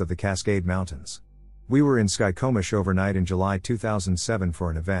forests of the Cascade Mountains. We were in Skykomish overnight in July 2007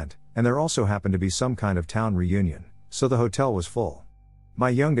 for an event, and there also happened to be some kind of town reunion, so the hotel was full. My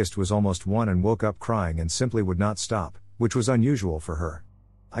youngest was almost 1 and woke up crying and simply would not stop, which was unusual for her.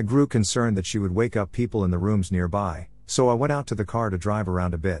 I grew concerned that she would wake up people in the rooms nearby, so I went out to the car to drive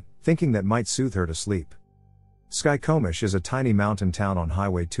around a bit, thinking that might soothe her to sleep. Skykomish is a tiny mountain town on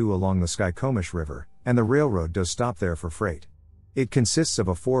Highway 2 along the Skykomish River, and the railroad does stop there for freight. It consists of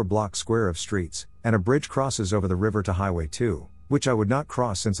a 4-block square of streets, and a bridge crosses over the river to Highway 2, which I would not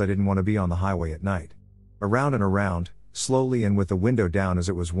cross since I didn't want to be on the highway at night. Around and around, slowly and with the window down as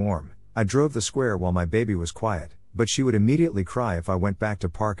it was warm, I drove the square while my baby was quiet, but she would immediately cry if I went back to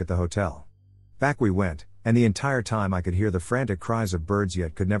park at the hotel. Back we went, and the entire time I could hear the frantic cries of birds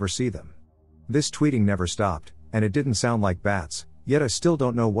yet could never see them. This tweeting never stopped, and it didn't sound like bats, yet I still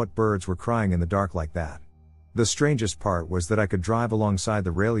don't know what birds were crying in the dark like that. The strangest part was that I could drive alongside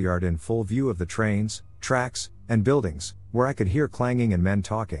the rail yard in full view of the trains, tracks, and buildings, where I could hear clanging and men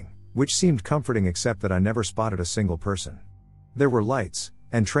talking, which seemed comforting except that I never spotted a single person. There were lights,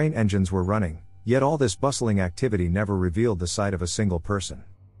 and train engines were running, yet all this bustling activity never revealed the sight of a single person.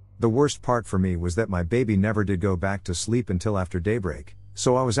 The worst part for me was that my baby never did go back to sleep until after daybreak,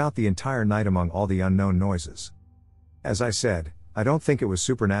 so I was out the entire night among all the unknown noises. As I said, I don't think it was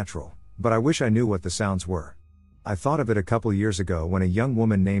supernatural, but I wish I knew what the sounds were. I thought of it a couple years ago when a young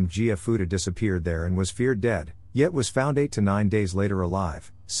woman named Gia Fuda disappeared there and was feared dead, yet was found 8 to 9 days later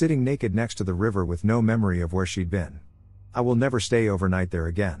alive, sitting naked next to the river with no memory of where she'd been. I will never stay overnight there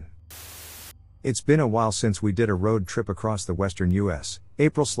again. It's been a while since we did a road trip across the western US,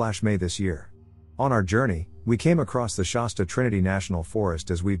 April/May this year. On our journey, we came across the Shasta Trinity National Forest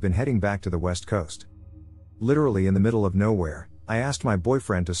as we've been heading back to the west coast. Literally in the middle of nowhere, I asked my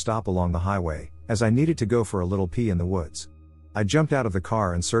boyfriend to stop along the highway, as I needed to go for a little pee in the woods. I jumped out of the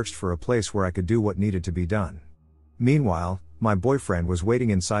car and searched for a place where I could do what needed to be done. Meanwhile, my boyfriend was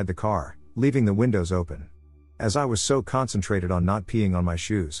waiting inside the car, leaving the windows open. As I was so concentrated on not peeing on my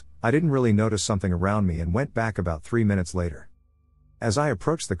shoes, I didn't really notice something around me and went back about 3 minutes later. As I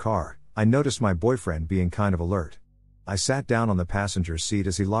approached the car, I noticed my boyfriend being kind of alert. I sat down on the passenger's seat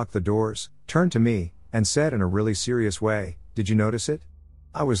as he locked the doors, turned to me, and said in a really serious way, "Did you notice it?"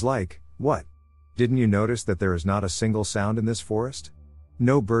 I was like, "What? Didn't you notice that there is not a single sound in this forest?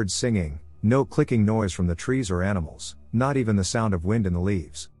 No birds singing, no clicking noise from the trees or animals, not even the sound of wind in the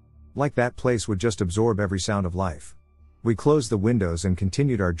leaves. Like that place would just absorb every sound of life." We closed the windows and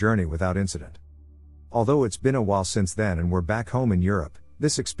continued our journey without incident. Although it's been a while since then and we're back home in Europe,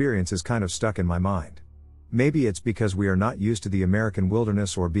 this experience is kind of stuck in my mind. Maybe it's because we are not used to the American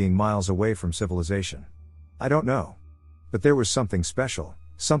wilderness or being miles away from civilization. I don't know. But there was something special,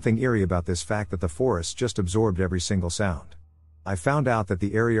 something eerie about this fact that the forest just absorbed every single sound. I found out that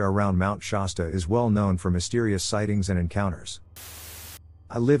the area around Mount Shasta is well known for mysterious sightings and encounters.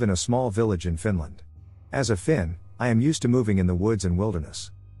 I live in a small village in Finland. As a Finn, I am used to moving in the woods and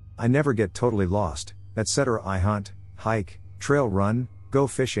wilderness. I never get totally lost, etc. I hunt, hike, trail run, go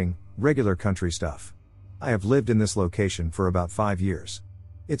fishing, regular country stuff. I have lived in this location for about 5 years.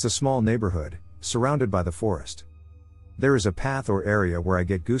 It's a small neighborhood, surrounded by the forest. There is a path or area where I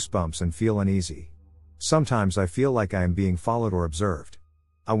get goosebumps and feel uneasy. Sometimes I feel like I am being followed or observed.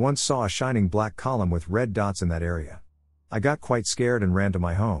 I once saw a shining black column with red dots in that area. I got quite scared and ran to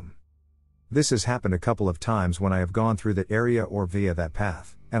my home. This has happened a couple of times when I have gone through that area or via that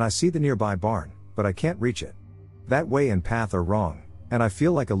path, and I see the nearby barn, but I can't reach it. That way and path are wrong, and I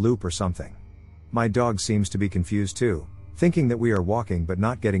feel like a loop or something. My dog seems to be confused too, thinking that we are walking but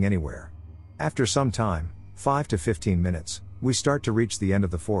not getting anywhere. After some time, 5 to 15 minutes, we start to reach the end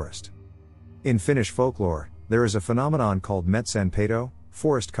of the forest. In Finnish folklore, there is a phenomenon called metsen peito,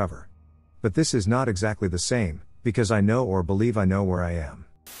 forest cover. But this is not exactly the same, because I know or believe I know where I am.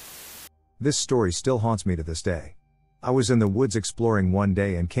 This story still haunts me to this day. I was in the woods exploring one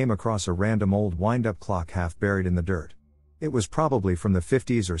day and came across a random old wind-up clock half buried in the dirt. It was probably from the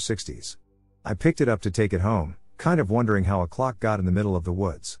 50s or 60s. I picked it up to take it home, kind of wondering how a clock got in the middle of the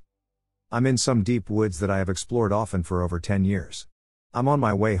woods. I'm in some deep woods that I have explored often for over 10 years. I'm on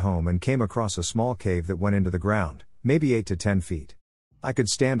my way home and came across a small cave that went into the ground, maybe 8 to 10 feet. I could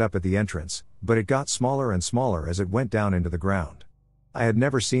stand up at the entrance, but it got smaller and smaller as it went down into the ground. I had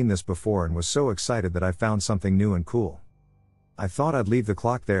never seen this before and was so excited that I found something new and cool. I thought I'd leave the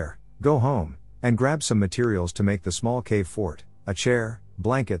clock there, go home, and grab some materials to make the small cave fort, a chair,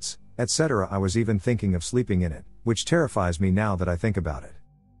 blankets, etc. I was even thinking of sleeping in it, which terrifies me now that I think about it.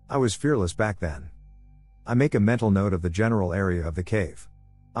 I was fearless back then. I make a mental note of the general area of the cave.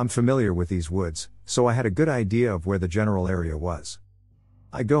 I'm familiar with these woods, so I had a good idea of where the general area was.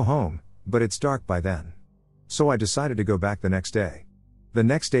 I go home, but it's dark by then. So I decided to go back the next day. The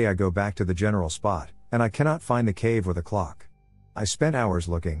next day I go back to the general spot, and I cannot find the cave or the clock. I spent hours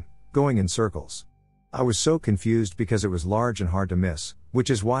looking, going in circles. I was so confused because it was large and hard to miss, which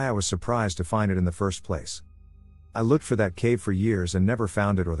is why I was surprised to find it in the first place. I looked for that cave for years and never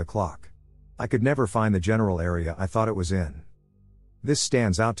found it or the clock. I could never find the general area I thought it was in. This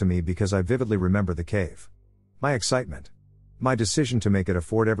stands out to me because I vividly remember the cave. My excitement. My decision to make it a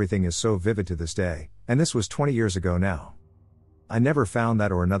fort, everything is so vivid to this day, and this was 20 years ago now. I never found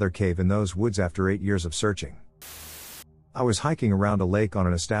that or another cave in those woods after 8 years of searching. I was hiking around a lake on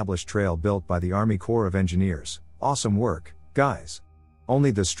an established trail built by the Army Corps of Engineers. Awesome work, guys.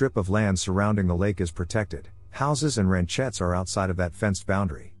 Only the strip of land surrounding the lake is protected. Houses and ranchettes are outside of that fenced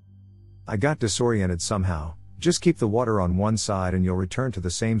boundary. I got disoriented somehow. Just keep the water on one side and you'll return to the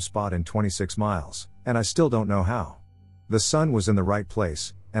same spot in 26 miles, and I still don't know how. The sun was in the right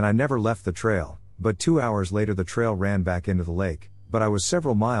place, and I never left the trail, but 2 hours later the trail ran back into the lake, but I was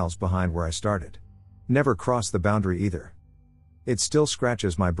several miles behind where I started. Never crossed the boundary either. It still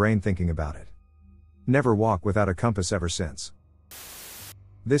scratches my brain thinking about it. Never walk without a compass ever since.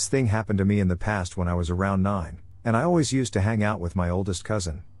 This thing happened to me in the past when I was around 9, and I always used to hang out with my oldest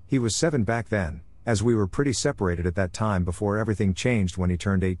cousin. He was 7 back then, as we were pretty separated at that time before everything changed when he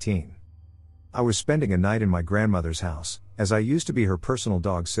turned 18. I was spending a night in my grandmother's house, as I used to be her personal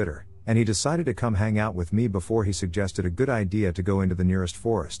dog sitter, and he decided to come hang out with me before he suggested a good idea to go into the nearest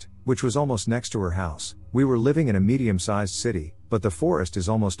forest, which was almost next to her house. We were living in a medium-sized city, but the forest is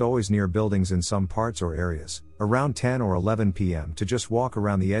almost always near buildings in some parts or areas. Around 10 or 11 p.m. to just walk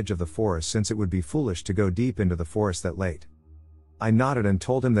around the edge of the forest, since it would be foolish to go deep into the forest that late. I nodded and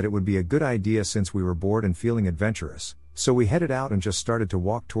told him that it would be a good idea since we were bored and feeling adventurous, so we headed out and just started to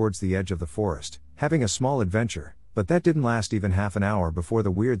walk towards the edge of the forest, having a small adventure. But that didn't last even half an hour before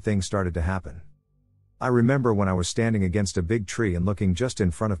the weird thing started to happen. I remember when I was standing against a big tree and looking just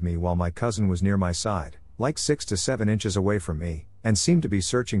in front of me while my cousin was near my side, like 6 to 7 inches away from me, and seemed to be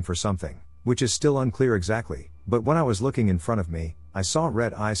searching for something, which is still unclear exactly, but when I was looking in front of me, I saw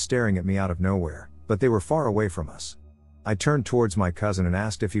red eyes staring at me out of nowhere, but they were far away from us. I turned towards my cousin and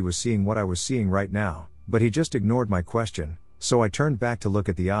asked if he was seeing what I was seeing right now, but he just ignored my question, so I turned back to look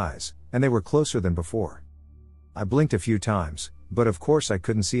at the eyes, and they were closer than before. I blinked a few times, but of course I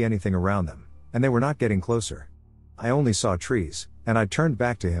couldn't see anything around them, and they were not getting closer. I only saw trees, and I turned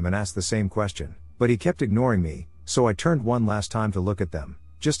back to him and asked the same question, but he kept ignoring me, so I turned one last time to look at them,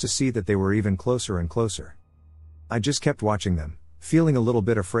 just to see that they were even closer and closer. I just kept watching them, feeling a little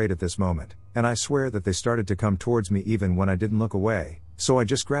bit afraid at this moment, and I swear that they started to come towards me even when I didn't look away, so I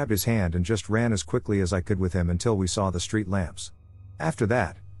just grabbed his hand and just ran as quickly as I could with him until we saw the street lamps. After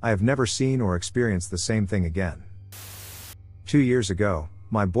that, I have never seen or experienced the same thing again. 2 years ago,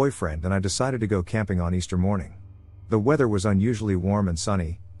 my boyfriend and I decided to go camping on Easter morning. The weather was unusually warm and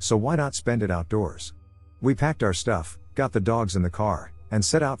sunny, so why not spend it outdoors? We packed our stuff, got the dogs in the car, and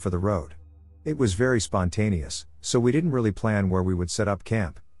set out for the road. It was very spontaneous, so we didn't really plan where we would set up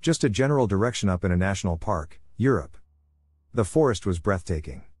camp, just a general direction up in a national park, Europe. The forest was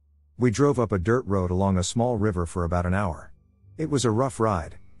breathtaking. We drove up a dirt road along a small river for about an hour. It was a rough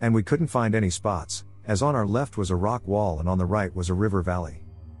ride, and we couldn't find any spots, as on our left was a rock wall and on the right was a river valley.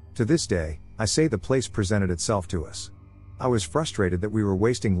 To this day, I say the place presented itself to us. I was frustrated that we were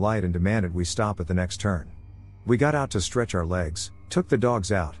wasting light and demanded we stop at the next turn. We got out to stretch our legs, took the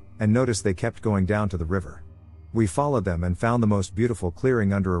dogs out, and noticed they kept going down to the river. We followed them and found the most beautiful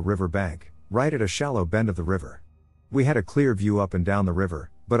clearing under a river bank, right at a shallow bend of the river. We had a clear view up and down the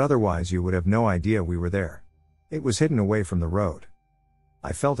river, but otherwise you would have no idea we were there. It was hidden away from the road.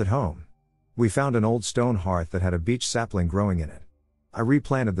 I felt at home. We found an old stone hearth that had a beech sapling growing in it. I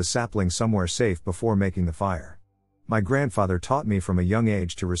replanted the sapling somewhere safe before making the fire. My grandfather taught me from a young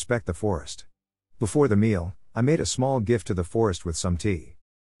age to respect the forest. Before the meal, I made a small gift to the forest with some tea.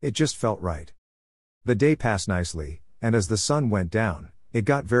 It just felt right. The day passed nicely, and as the sun went down, it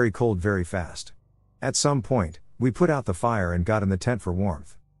got very cold very fast. At some point, we put out the fire and got in the tent for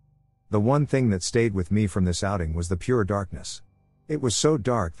warmth. The one thing that stayed with me from this outing was the pure darkness. It was so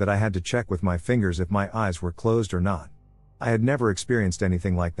dark that I had to check with my fingers if my eyes were closed or not. I had never experienced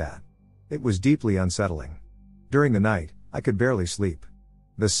anything like that. It was deeply unsettling. During the night, I could barely sleep.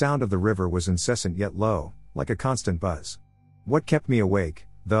 The sound of the river was incessant yet low, like a constant buzz. What kept me awake,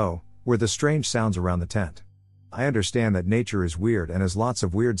 though, were the strange sounds around the tent. I understand that nature is weird and has lots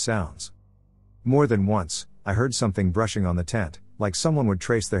of weird sounds. More than once, I heard something brushing on the tent, like someone would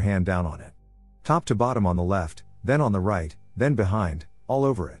trace their hand down on it. Top to bottom on the left, then on the right, then behind, all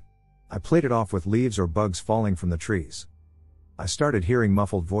over it. I played it off with leaves or bugs falling from the trees. I started hearing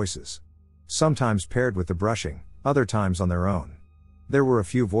muffled voices. Sometimes paired with the brushing, other times on their own. There were a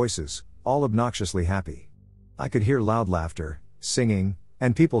few voices, all obnoxiously happy. I could hear loud laughter, singing,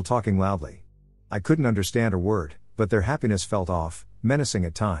 and people talking loudly. I couldn't understand a word, but their happiness felt off, menacing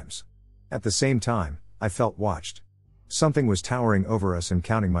at times. At the same time, I felt watched. Something was towering over us and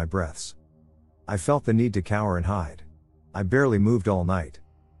counting my breaths. I felt the need to cower and hide. I barely moved all night.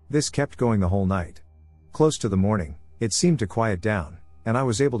 This kept going the whole night. Close to the morning, it seemed to quiet down, and I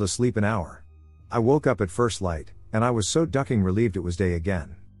was able to sleep an hour. I woke up at first light, and I was so ducking relieved it was day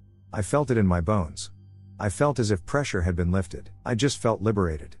again. I felt it in my bones. I felt as if pressure had been lifted. I just felt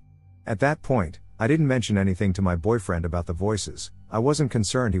liberated. At that point, I didn't mention anything to my boyfriend about the voices. I wasn't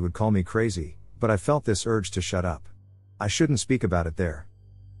concerned he would call me crazy, but I felt this urge to shut up. I shouldn't speak about it there.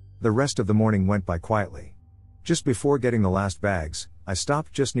 The rest of the morning went by quietly. Just before getting the last bags, I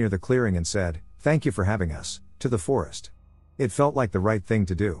stopped just near the clearing and said, "Thank you for having us," to the forest. It felt like the right thing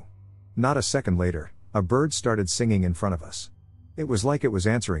to do. Not a second later, a bird started singing in front of us. It was like it was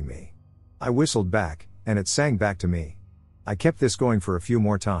answering me. I whistled back, and it sang back to me. I kept this going for a few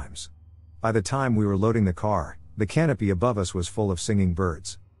more times. By the time we were loading the car, the canopy above us was full of singing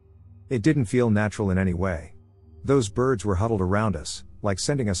birds. It didn't feel natural in any way. Those birds were huddled around us, like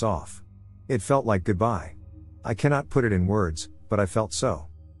sending us off. It felt like goodbye. I cannot put it in words, but I felt so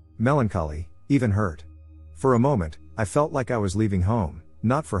melancholy, even hurt. For a moment, I felt like I was leaving home,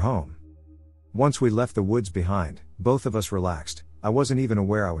 not for home. Once we left the woods behind, both of us relaxed. I wasn't even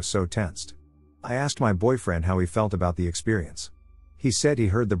aware I was so tensed. I asked my boyfriend how he felt about the experience. He said he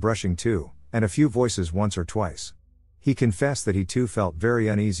heard the brushing too, and a few voices once or twice. He confessed that he too felt very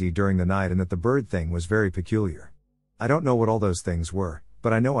uneasy during the night and that the bird thing was very peculiar. I don't know what all those things were,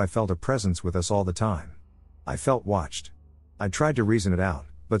 but I know I felt a presence with us all the time. I felt watched. I tried to reason it out,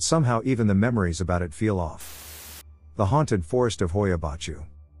 but somehow even the memories about it feel off. The haunted forest of Hoia-Baciu.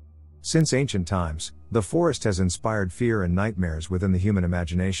 Since ancient times, the forest has inspired fear and nightmares within the human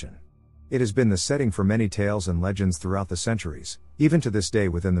imagination. It has been the setting for many tales and legends throughout the centuries, even to this day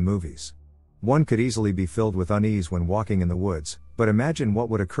within the movies. One could easily be filled with unease when walking in the woods, but imagine what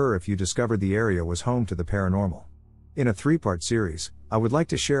would occur if you discovered the area was home to the paranormal. In a 3-part series, I would like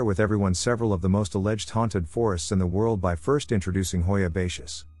to share with everyone several of the most alleged haunted forests in the world by first introducing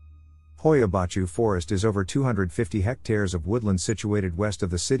Hoia-Baciu. Hoia-Baciu Forest is over 250 hectares of woodland situated west of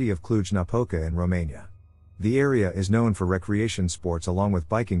the city of Cluj-Napoca in Romania. The area is known for recreation sports along with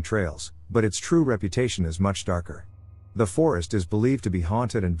biking trails, but its true reputation is much darker. The forest is believed to be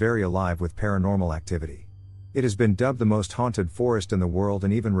haunted and very alive with paranormal activity. It has been dubbed the most haunted forest in the world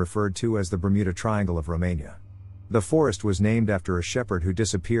and even referred to as the Bermuda Triangle of Romania. The forest was named after a shepherd who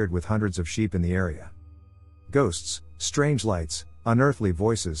disappeared with hundreds of sheep in the area. Ghosts, strange lights, unearthly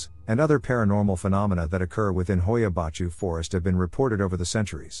voices, and other paranormal phenomena that occur within Hoia-Baciu Forest have been reported over the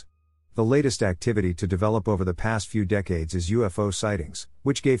centuries. The latest activity to develop over the past few decades is UFO sightings,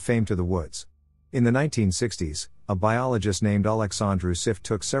 which gave fame to the woods. In the 1960s, a biologist named Alexandru Seth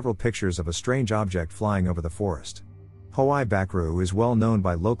took several pictures of a strange object flying over the forest. Hoia-Baciu is well known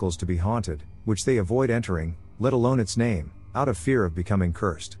by locals to be haunted, which they avoid entering, let alone its name, out of fear of becoming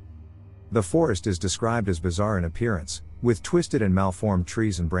cursed. The forest is described as bizarre in appearance, with twisted and malformed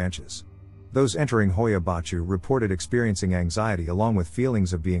trees and branches. Those entering Hoia-Baciu reported experiencing anxiety along with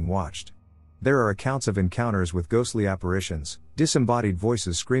feelings of being watched. There are accounts of encounters with ghostly apparitions, disembodied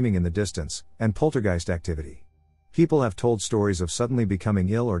voices screaming in the distance, and poltergeist activity. People have told stories of suddenly becoming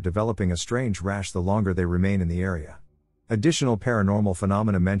ill or developing a strange rash the longer they remain in the area. Additional paranormal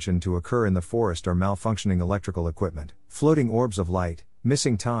phenomena mentioned to occur in the forest are malfunctioning electrical equipment, floating orbs of light,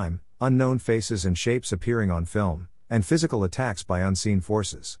 missing time, unknown faces and shapes appearing on film, and physical attacks by unseen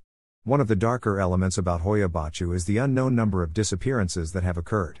forces. One of the darker elements about Hoia-Baciu is the unknown number of disappearances that have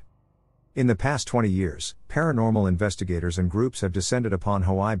occurred. In the past 20 years, paranormal investigators and groups have descended upon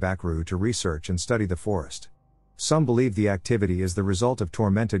Hoia-Baciu to research and study the forest. Some believe the activity is the result of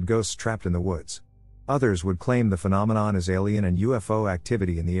tormented ghosts trapped in the woods. Others would claim the phenomenon as alien and UFO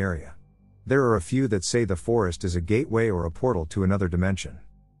activity in the area. There are a few that say the forest is a gateway or a portal to another dimension.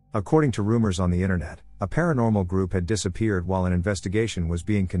 According to rumors on the internet, a paranormal group had disappeared while an investigation was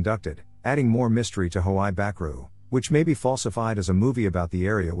being conducted, adding more mystery to Hoia-Baciu, which may be falsified as a movie about the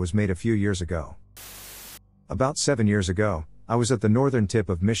area was made a few years ago. About 7 years ago, I was at the northern tip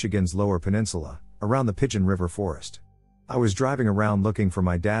of Michigan's Lower Peninsula, around the Pigeon River Forest. I was driving around looking for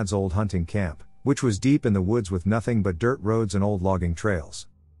my dad's old hunting camp, which was deep in the woods with nothing but dirt roads and old logging trails.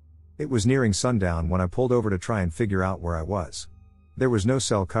 It was nearing sundown when I pulled over to try and figure out where I was. There was no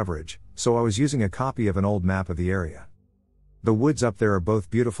cell coverage, so I was using a copy of an old map of the area. The woods up there are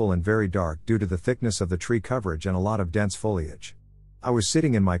both beautiful and very dark due to the thickness of the tree coverage and a lot of dense foliage. I was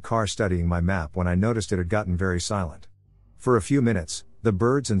sitting in my car studying my map when I noticed it had gotten very silent. For a few minutes, the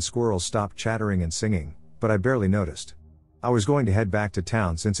birds and squirrels stopped chattering and singing, but I barely noticed. I was going to head back to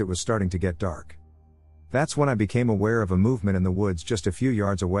town since it was starting to get dark. That's when I became aware of a movement in the woods just a few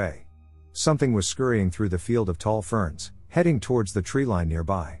yards away. Something was scurrying through the field of tall ferns, heading towards the tree line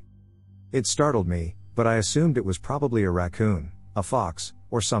nearby. It startled me, but I assumed it was probably a raccoon, a fox,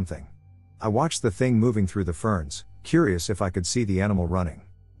 or something. I watched the thing moving through the ferns, curious if I could see the animal running.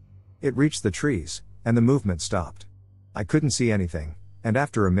 It reached the trees, and the movement stopped. I couldn't see anything, and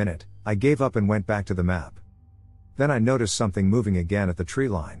after a minute, I gave up and went back to the map. Then I noticed something moving again at the tree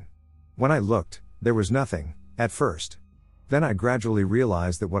line. When I looked, there was nothing, at first. Then I gradually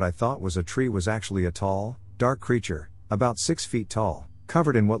realized that what I thought was a tree was actually a tall, dark creature, about 6 feet tall,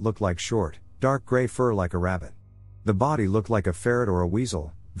 covered in what looked like short, dark gray fur like a rabbit. The body looked like a ferret or a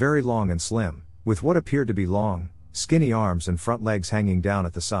weasel, very long and slim, with what appeared to be long, skinny arms and front legs hanging down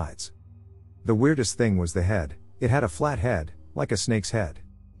at the sides. The weirdest thing was the head. It had a flat head, like a snake's head.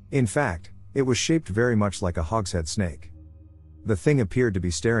 In fact, it was shaped very much like a hogshead snake. The thing appeared to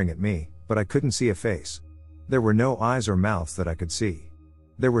be staring at me, but I couldn't see a face. There were no eyes or mouths that I could see.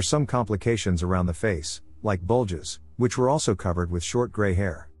 There were some complications around the face, like bulges, which were also covered with short gray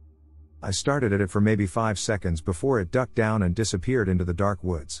hair. I started at it for maybe 5 seconds before it ducked down and disappeared into the dark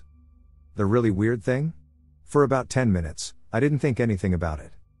woods. The really weird thing? For about 10 minutes, I didn't think anything about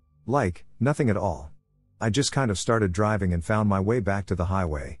it. Like, nothing at all. I just kind of started driving and found my way back to the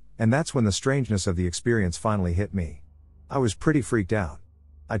highway, and that's when the strangeness of the experience finally hit me. I was pretty freaked out.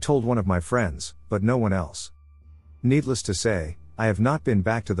 I told one of my friends, but no one else. Needless to say, I have not been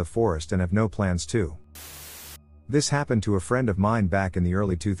back to the forest and have no plans to. This happened to a friend of mine back in the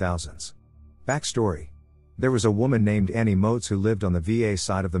early 2000s. Backstory. There was a woman named Annie Motes who lived on the VA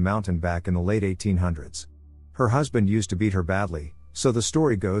side of the mountain back in the late 1800s. Her husband used to beat her badly, so the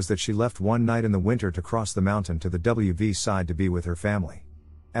story goes that she left one night in the winter to cross the mountain to the WV side to be with her family.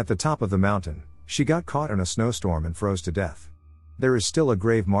 At the top of the mountain, she got caught in a snowstorm and froze to death. There is still a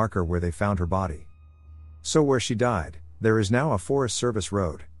grave marker where they found her body. So where she died, there is now a Forest Service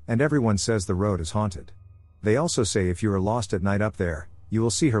road, and everyone says the road is haunted. They also say if you are lost at night up there, you will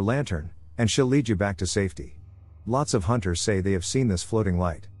see her lantern, and she'll lead you back to safety. Lots of hunters say they have seen this floating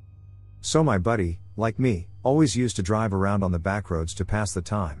light. So my buddy, like me, always used to drive around on the back roads to pass the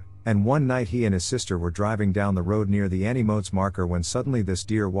time, and one night he and his sister were driving down the road near the Annie Motes marker when suddenly this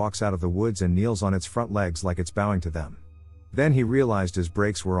deer walks out of the woods and kneels on its front legs like it's bowing to them. Then he realized his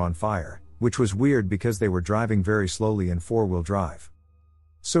brakes were on fire, which was weird because they were driving very slowly in 4-wheel drive.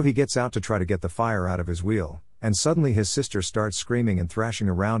 So he gets out to try to get the fire out of his wheel, and suddenly his sister starts screaming and thrashing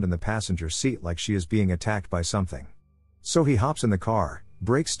around in the passenger seat like she is being attacked by something. So he hops in the car,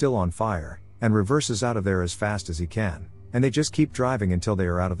 brakes still on fire, and reverses out of there as fast as he can, and they just keep driving until they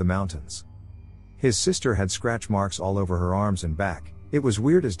are out of the mountains. His sister had scratch marks all over her arms and back. It was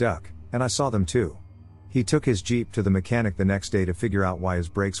weird as duck, and I saw them too. He took his Jeep to the mechanic the next day to figure out why his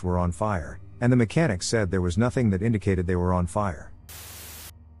brakes were on fire, and the mechanic said there was nothing that indicated they were on fire.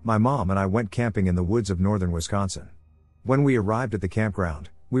 My mom and I went camping in the woods of northern Wisconsin. When we arrived at the campground,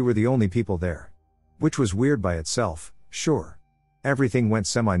 we were the only people there. Which was weird by itself, sure. Everything went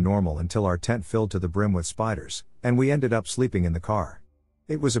semi-normal until our tent filled to the brim with spiders, and we ended up sleeping in the car.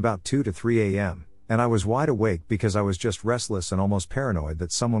 It was about 2 to 3 a.m., and I was wide awake because I was just restless and almost paranoid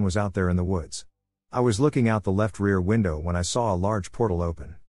that someone was out there in the woods. I was looking out the left rear window when I saw a large portal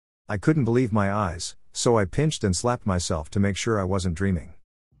open. I couldn't believe my eyes, so I pinched and slapped myself to make sure I wasn't dreaming.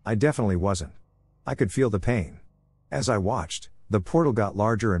 I definitely wasn't. I could feel the pain. As I watched, the portal got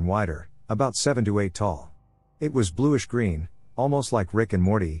larger and wider, about 7 to 8 tall. It was bluish green, almost like Rick and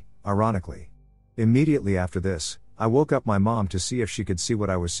Morty, ironically. Immediately after this, I woke up my mom to see if she could see what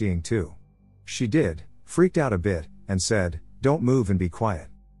I was seeing too. She did, freaked out a bit, and said, "Don't move and be quiet."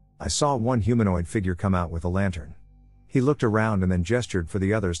 I saw one humanoid figure come out with a lantern. He looked around and then gestured for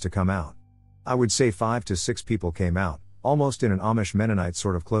the others to come out. I would say 5 to 6 people came out, almost in an Amish Mennonite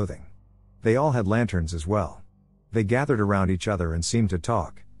sort of clothing. They all had lanterns as well. They gathered around each other and seemed to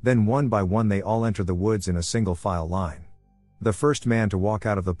talk, then one by one they all entered the woods in a single file line. The first man to walk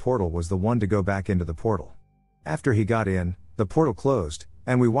out of the portal was the one to go back into the portal. After he got in, the portal closed,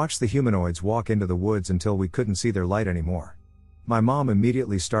 and we watched the humanoids walk into the woods until we couldn't see their light anymore. My mom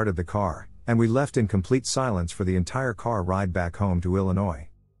immediately started the car, and we left in complete silence for the entire car ride back home to Illinois.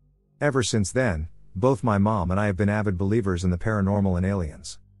 Ever since then, both my mom and I have been avid believers in the paranormal and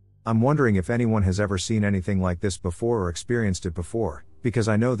aliens. I'm wondering if anyone has ever seen anything like this before or experienced it before, because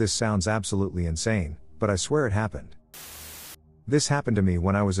I know this sounds absolutely insane, but I swear it happened. This happened to me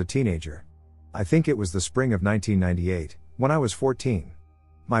when I was a teenager. I think it was the spring of 1998, when I was 14.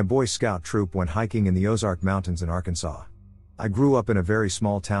 My Boy Scout troop went hiking in the Ozark Mountains in Arkansas. I grew up in a very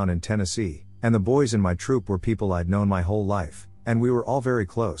small town in Tennessee, and the boys in my troop were people I'd known my whole life, and we were all very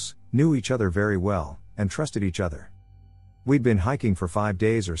close, knew each other very well, and trusted each other. We'd been hiking for 5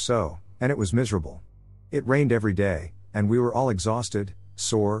 days or so, and it was miserable. It rained every day, and we were all exhausted,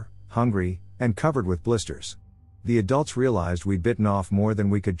 sore, hungry, and covered with blisters. The adults realized we'd bitten off more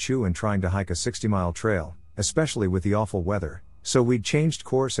than we could chew in trying to hike a 60-mile trail, especially with the awful weather, so we'd changed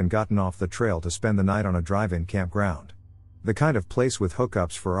course and gotten off the trail to spend the night on a drive-in campground. The kind of place with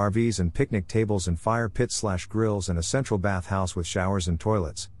hookups for RVs and picnic tables and fire pits/grills and a central bathhouse with showers and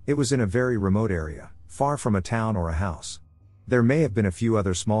toilets. It was in a very remote area, far from a town or a house. There may have been a few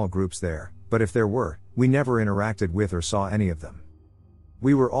other small groups there, but if there were, we never interacted with or saw any of them.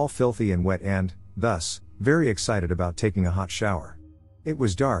 We were all filthy and wet and, thus, very excited about taking a hot shower. It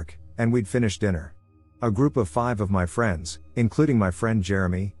was dark, and we'd finished dinner. A group of 5 of my friends, including my friend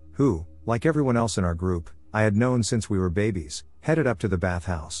Jeremy, who, like everyone else in our group, I had known since we were babies, headed up to the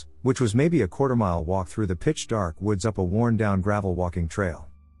bathhouse, which was maybe a quarter-mile walk through the pitch-dark woods up a worn-down gravel walking trail.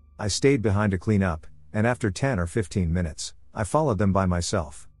 I stayed behind to clean up, and after 10 or 15 minutes, I followed them by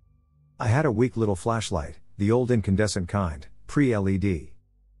myself. I had a weak little flashlight, the old incandescent kind, pre-LED.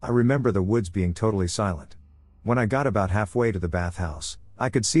 I remember the woods being totally silent. When I got about halfway to the bathhouse, I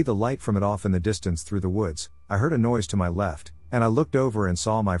could see the light from it off in the distance through the woods. I heard a noise to my left, and I looked over and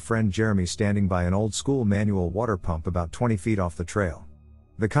saw my friend Jeremy standing by an old school manual water pump about 20 feet off the trail.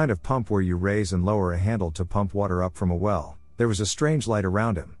 The kind of pump where you raise and lower a handle to pump water up from a well. There was a strange light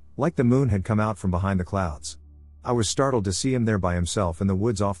around him, like the moon had come out from behind the clouds. I was startled to see him there by himself in the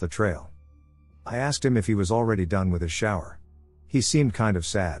woods off the trail. I asked him if he was already done with his shower. He seemed kind of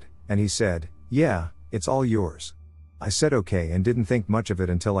sad, and he said, "Yeah, it's all yours." I said okay and didn't think much of it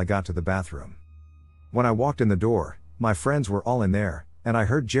until I got to the bathroom. When I walked in the door, my friends were all in there, and I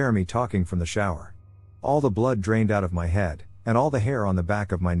heard Jeremy talking from the shower. All the blood drained out of my head, and all the hair on the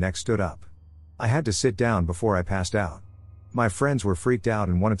back of my neck stood up. I had to sit down before I passed out. My friends were freaked out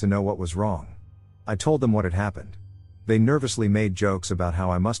and wanted to know what was wrong. I told them what had happened. They nervously made jokes about how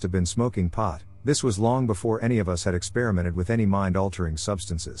I must have been smoking pot. This was long before any of us had experimented with any mind-altering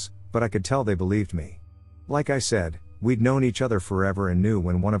substances, but I could tell they believed me. Like I said, we'd known each other forever and knew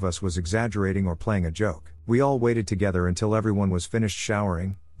when one of us was exaggerating or playing a joke. We all waited together until everyone was finished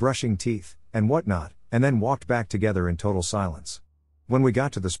showering, brushing teeth, and whatnot, and then walked back together in total silence. When we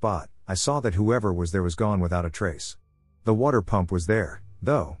got to the spot, I saw that whoever was there was gone without a trace. The water pump was there,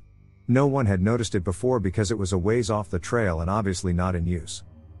 though. No one had noticed it before because it was a ways off the trail and obviously not in use.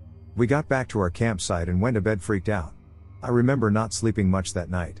 We got back to our campsite and went to bed freaked out. I remember not sleeping much that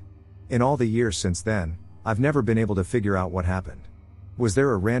night. In all the years since then, I've never been able to figure out what happened. Was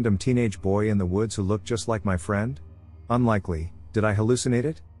there a random teenage boy in the woods who looked just like my friend? Unlikely. Did I hallucinate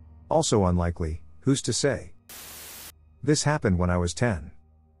it? Also unlikely. Who's to say? This happened when I was 10.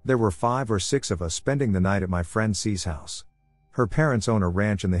 There were 5 or 6 of us spending the night at my friend C's house. Her parents own a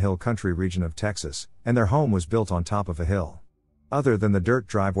ranch in the hill country region of Texas, and their home was built on top of a hill. Other than the dirt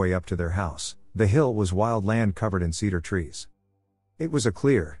driveway up to their house, the hill was wild land covered in cedar trees. It was a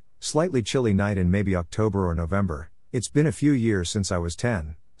clear, slightly chilly night in maybe October or November. It's been a few years since I was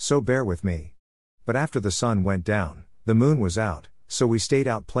 10, so bear with me. But after the sun went down, the moon was out, so we stayed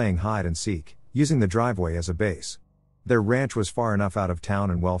out playing hide and seek, using the driveway as a base. Their ranch was far enough out of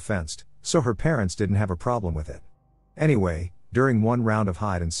town and well fenced, so her parents didn't have a problem with it. Anyway, during one round of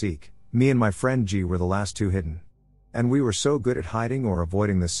hide and seek, me and my friend G were the last 2 hidden. And we were so good at hiding or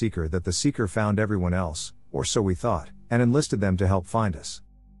avoiding the seeker that the seeker found everyone else, or so we thought, and enlisted them to help find us.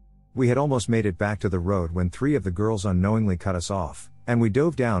 We had almost made it back to the road when 3 of the girls unknowingly cut us off, and we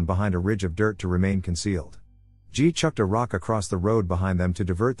dove down behind a ridge of dirt to remain concealed. G chucked a rock across the road behind them to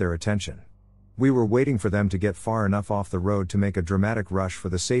divert their attention. We were waiting for them to get far enough off the road to make a dramatic rush for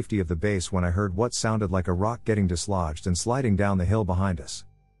the safety of the base when I heard what sounded like a rock getting dislodged and sliding down the hill behind us.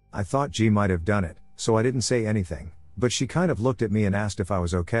 I thought G might have done it, so I didn't say anything, but she kind of looked at me and asked if I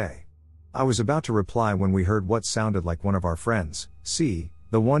was okay. I was about to reply when we heard what sounded like one of our friends, C,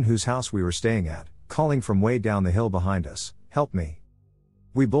 the one whose house we were staying at, calling from way down the hill behind us, "Help me."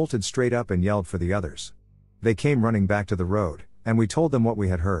 We bolted straight up and yelled for the others. They came running back to the road, and we told them what we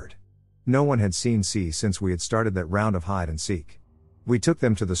had heard. No one had seen C since we had started that round of hide and seek. We took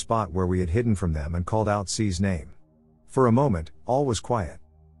them to the spot where we had hidden from them and called out C's name. For a moment, all was quiet.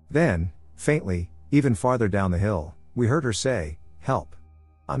 Then, faintly, even farther down the hill, we heard her say, "Help.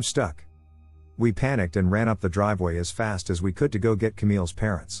 I'm stuck." We panicked and ran up the driveway as fast as we could to go get Camille's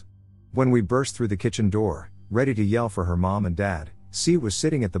parents. When we burst through the kitchen door, ready to yell for her mom and dad, C was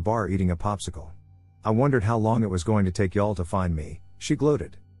sitting at the bar eating a popsicle. "I wondered how long it was going to take y'all to find me," she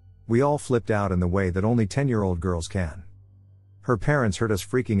gloated. We all flipped out in the way that only 10-year-old girls can. Her parents heard us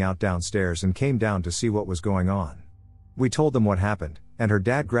freaking out downstairs and came down to see what was going on. We told them what happened, and her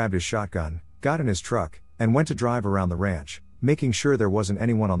dad grabbed his shotgun, got in his truck, and went to drive around the ranch, making sure there wasn't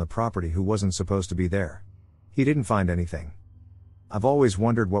anyone on the property who wasn't supposed to be there. He didn't find anything. I've always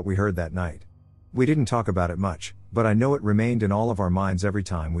wondered what we heard that night. We didn't talk about it much, but I know it remained in all of our minds every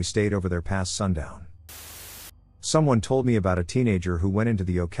time we stayed over there past sundown. Someone told me about a teenager who went into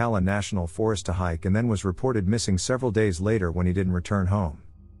the Ocala National Forest to hike and then was reported missing several days later when he didn't return home.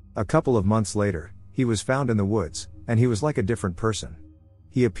 A couple of months later, he was found in the woods, and he was like a different person.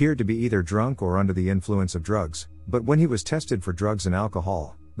 He appeared to be either drunk or under the influence of drugs, but when he was tested for drugs and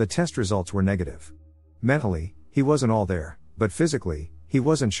alcohol, the test results were negative. Mentally, he wasn't all there, but physically, he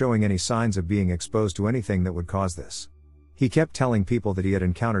wasn't showing any signs of being exposed to anything that would cause this. He kept telling people that he had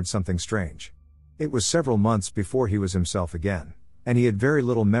encountered something strange. It was several months before he was himself again, and he had very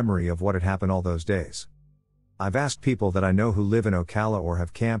little memory of what had happened all those days. I've asked people that I know who live in Ocala or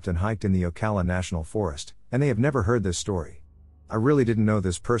have camped and hiked in the Ocala National Forest, and they have never heard this story. I really didn't know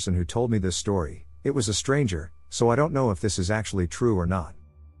this person who told me this story, It was a stranger, so I don't know if this is actually true or not.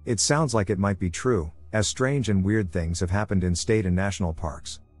 It sounds like it might be true, as strange and weird things have happened in state and national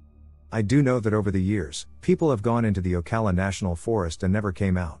parks. I do know that over the years, people have gone into the Ocala National Forest and never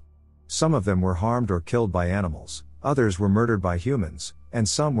came out. Some of them were harmed or killed by animals, others were murdered by humans, and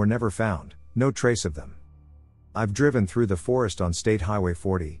some were never found, no trace of them. I've driven through the forest on State Highway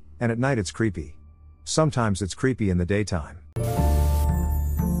 40, and at night it's creepy. Sometimes it's creepy in the daytime.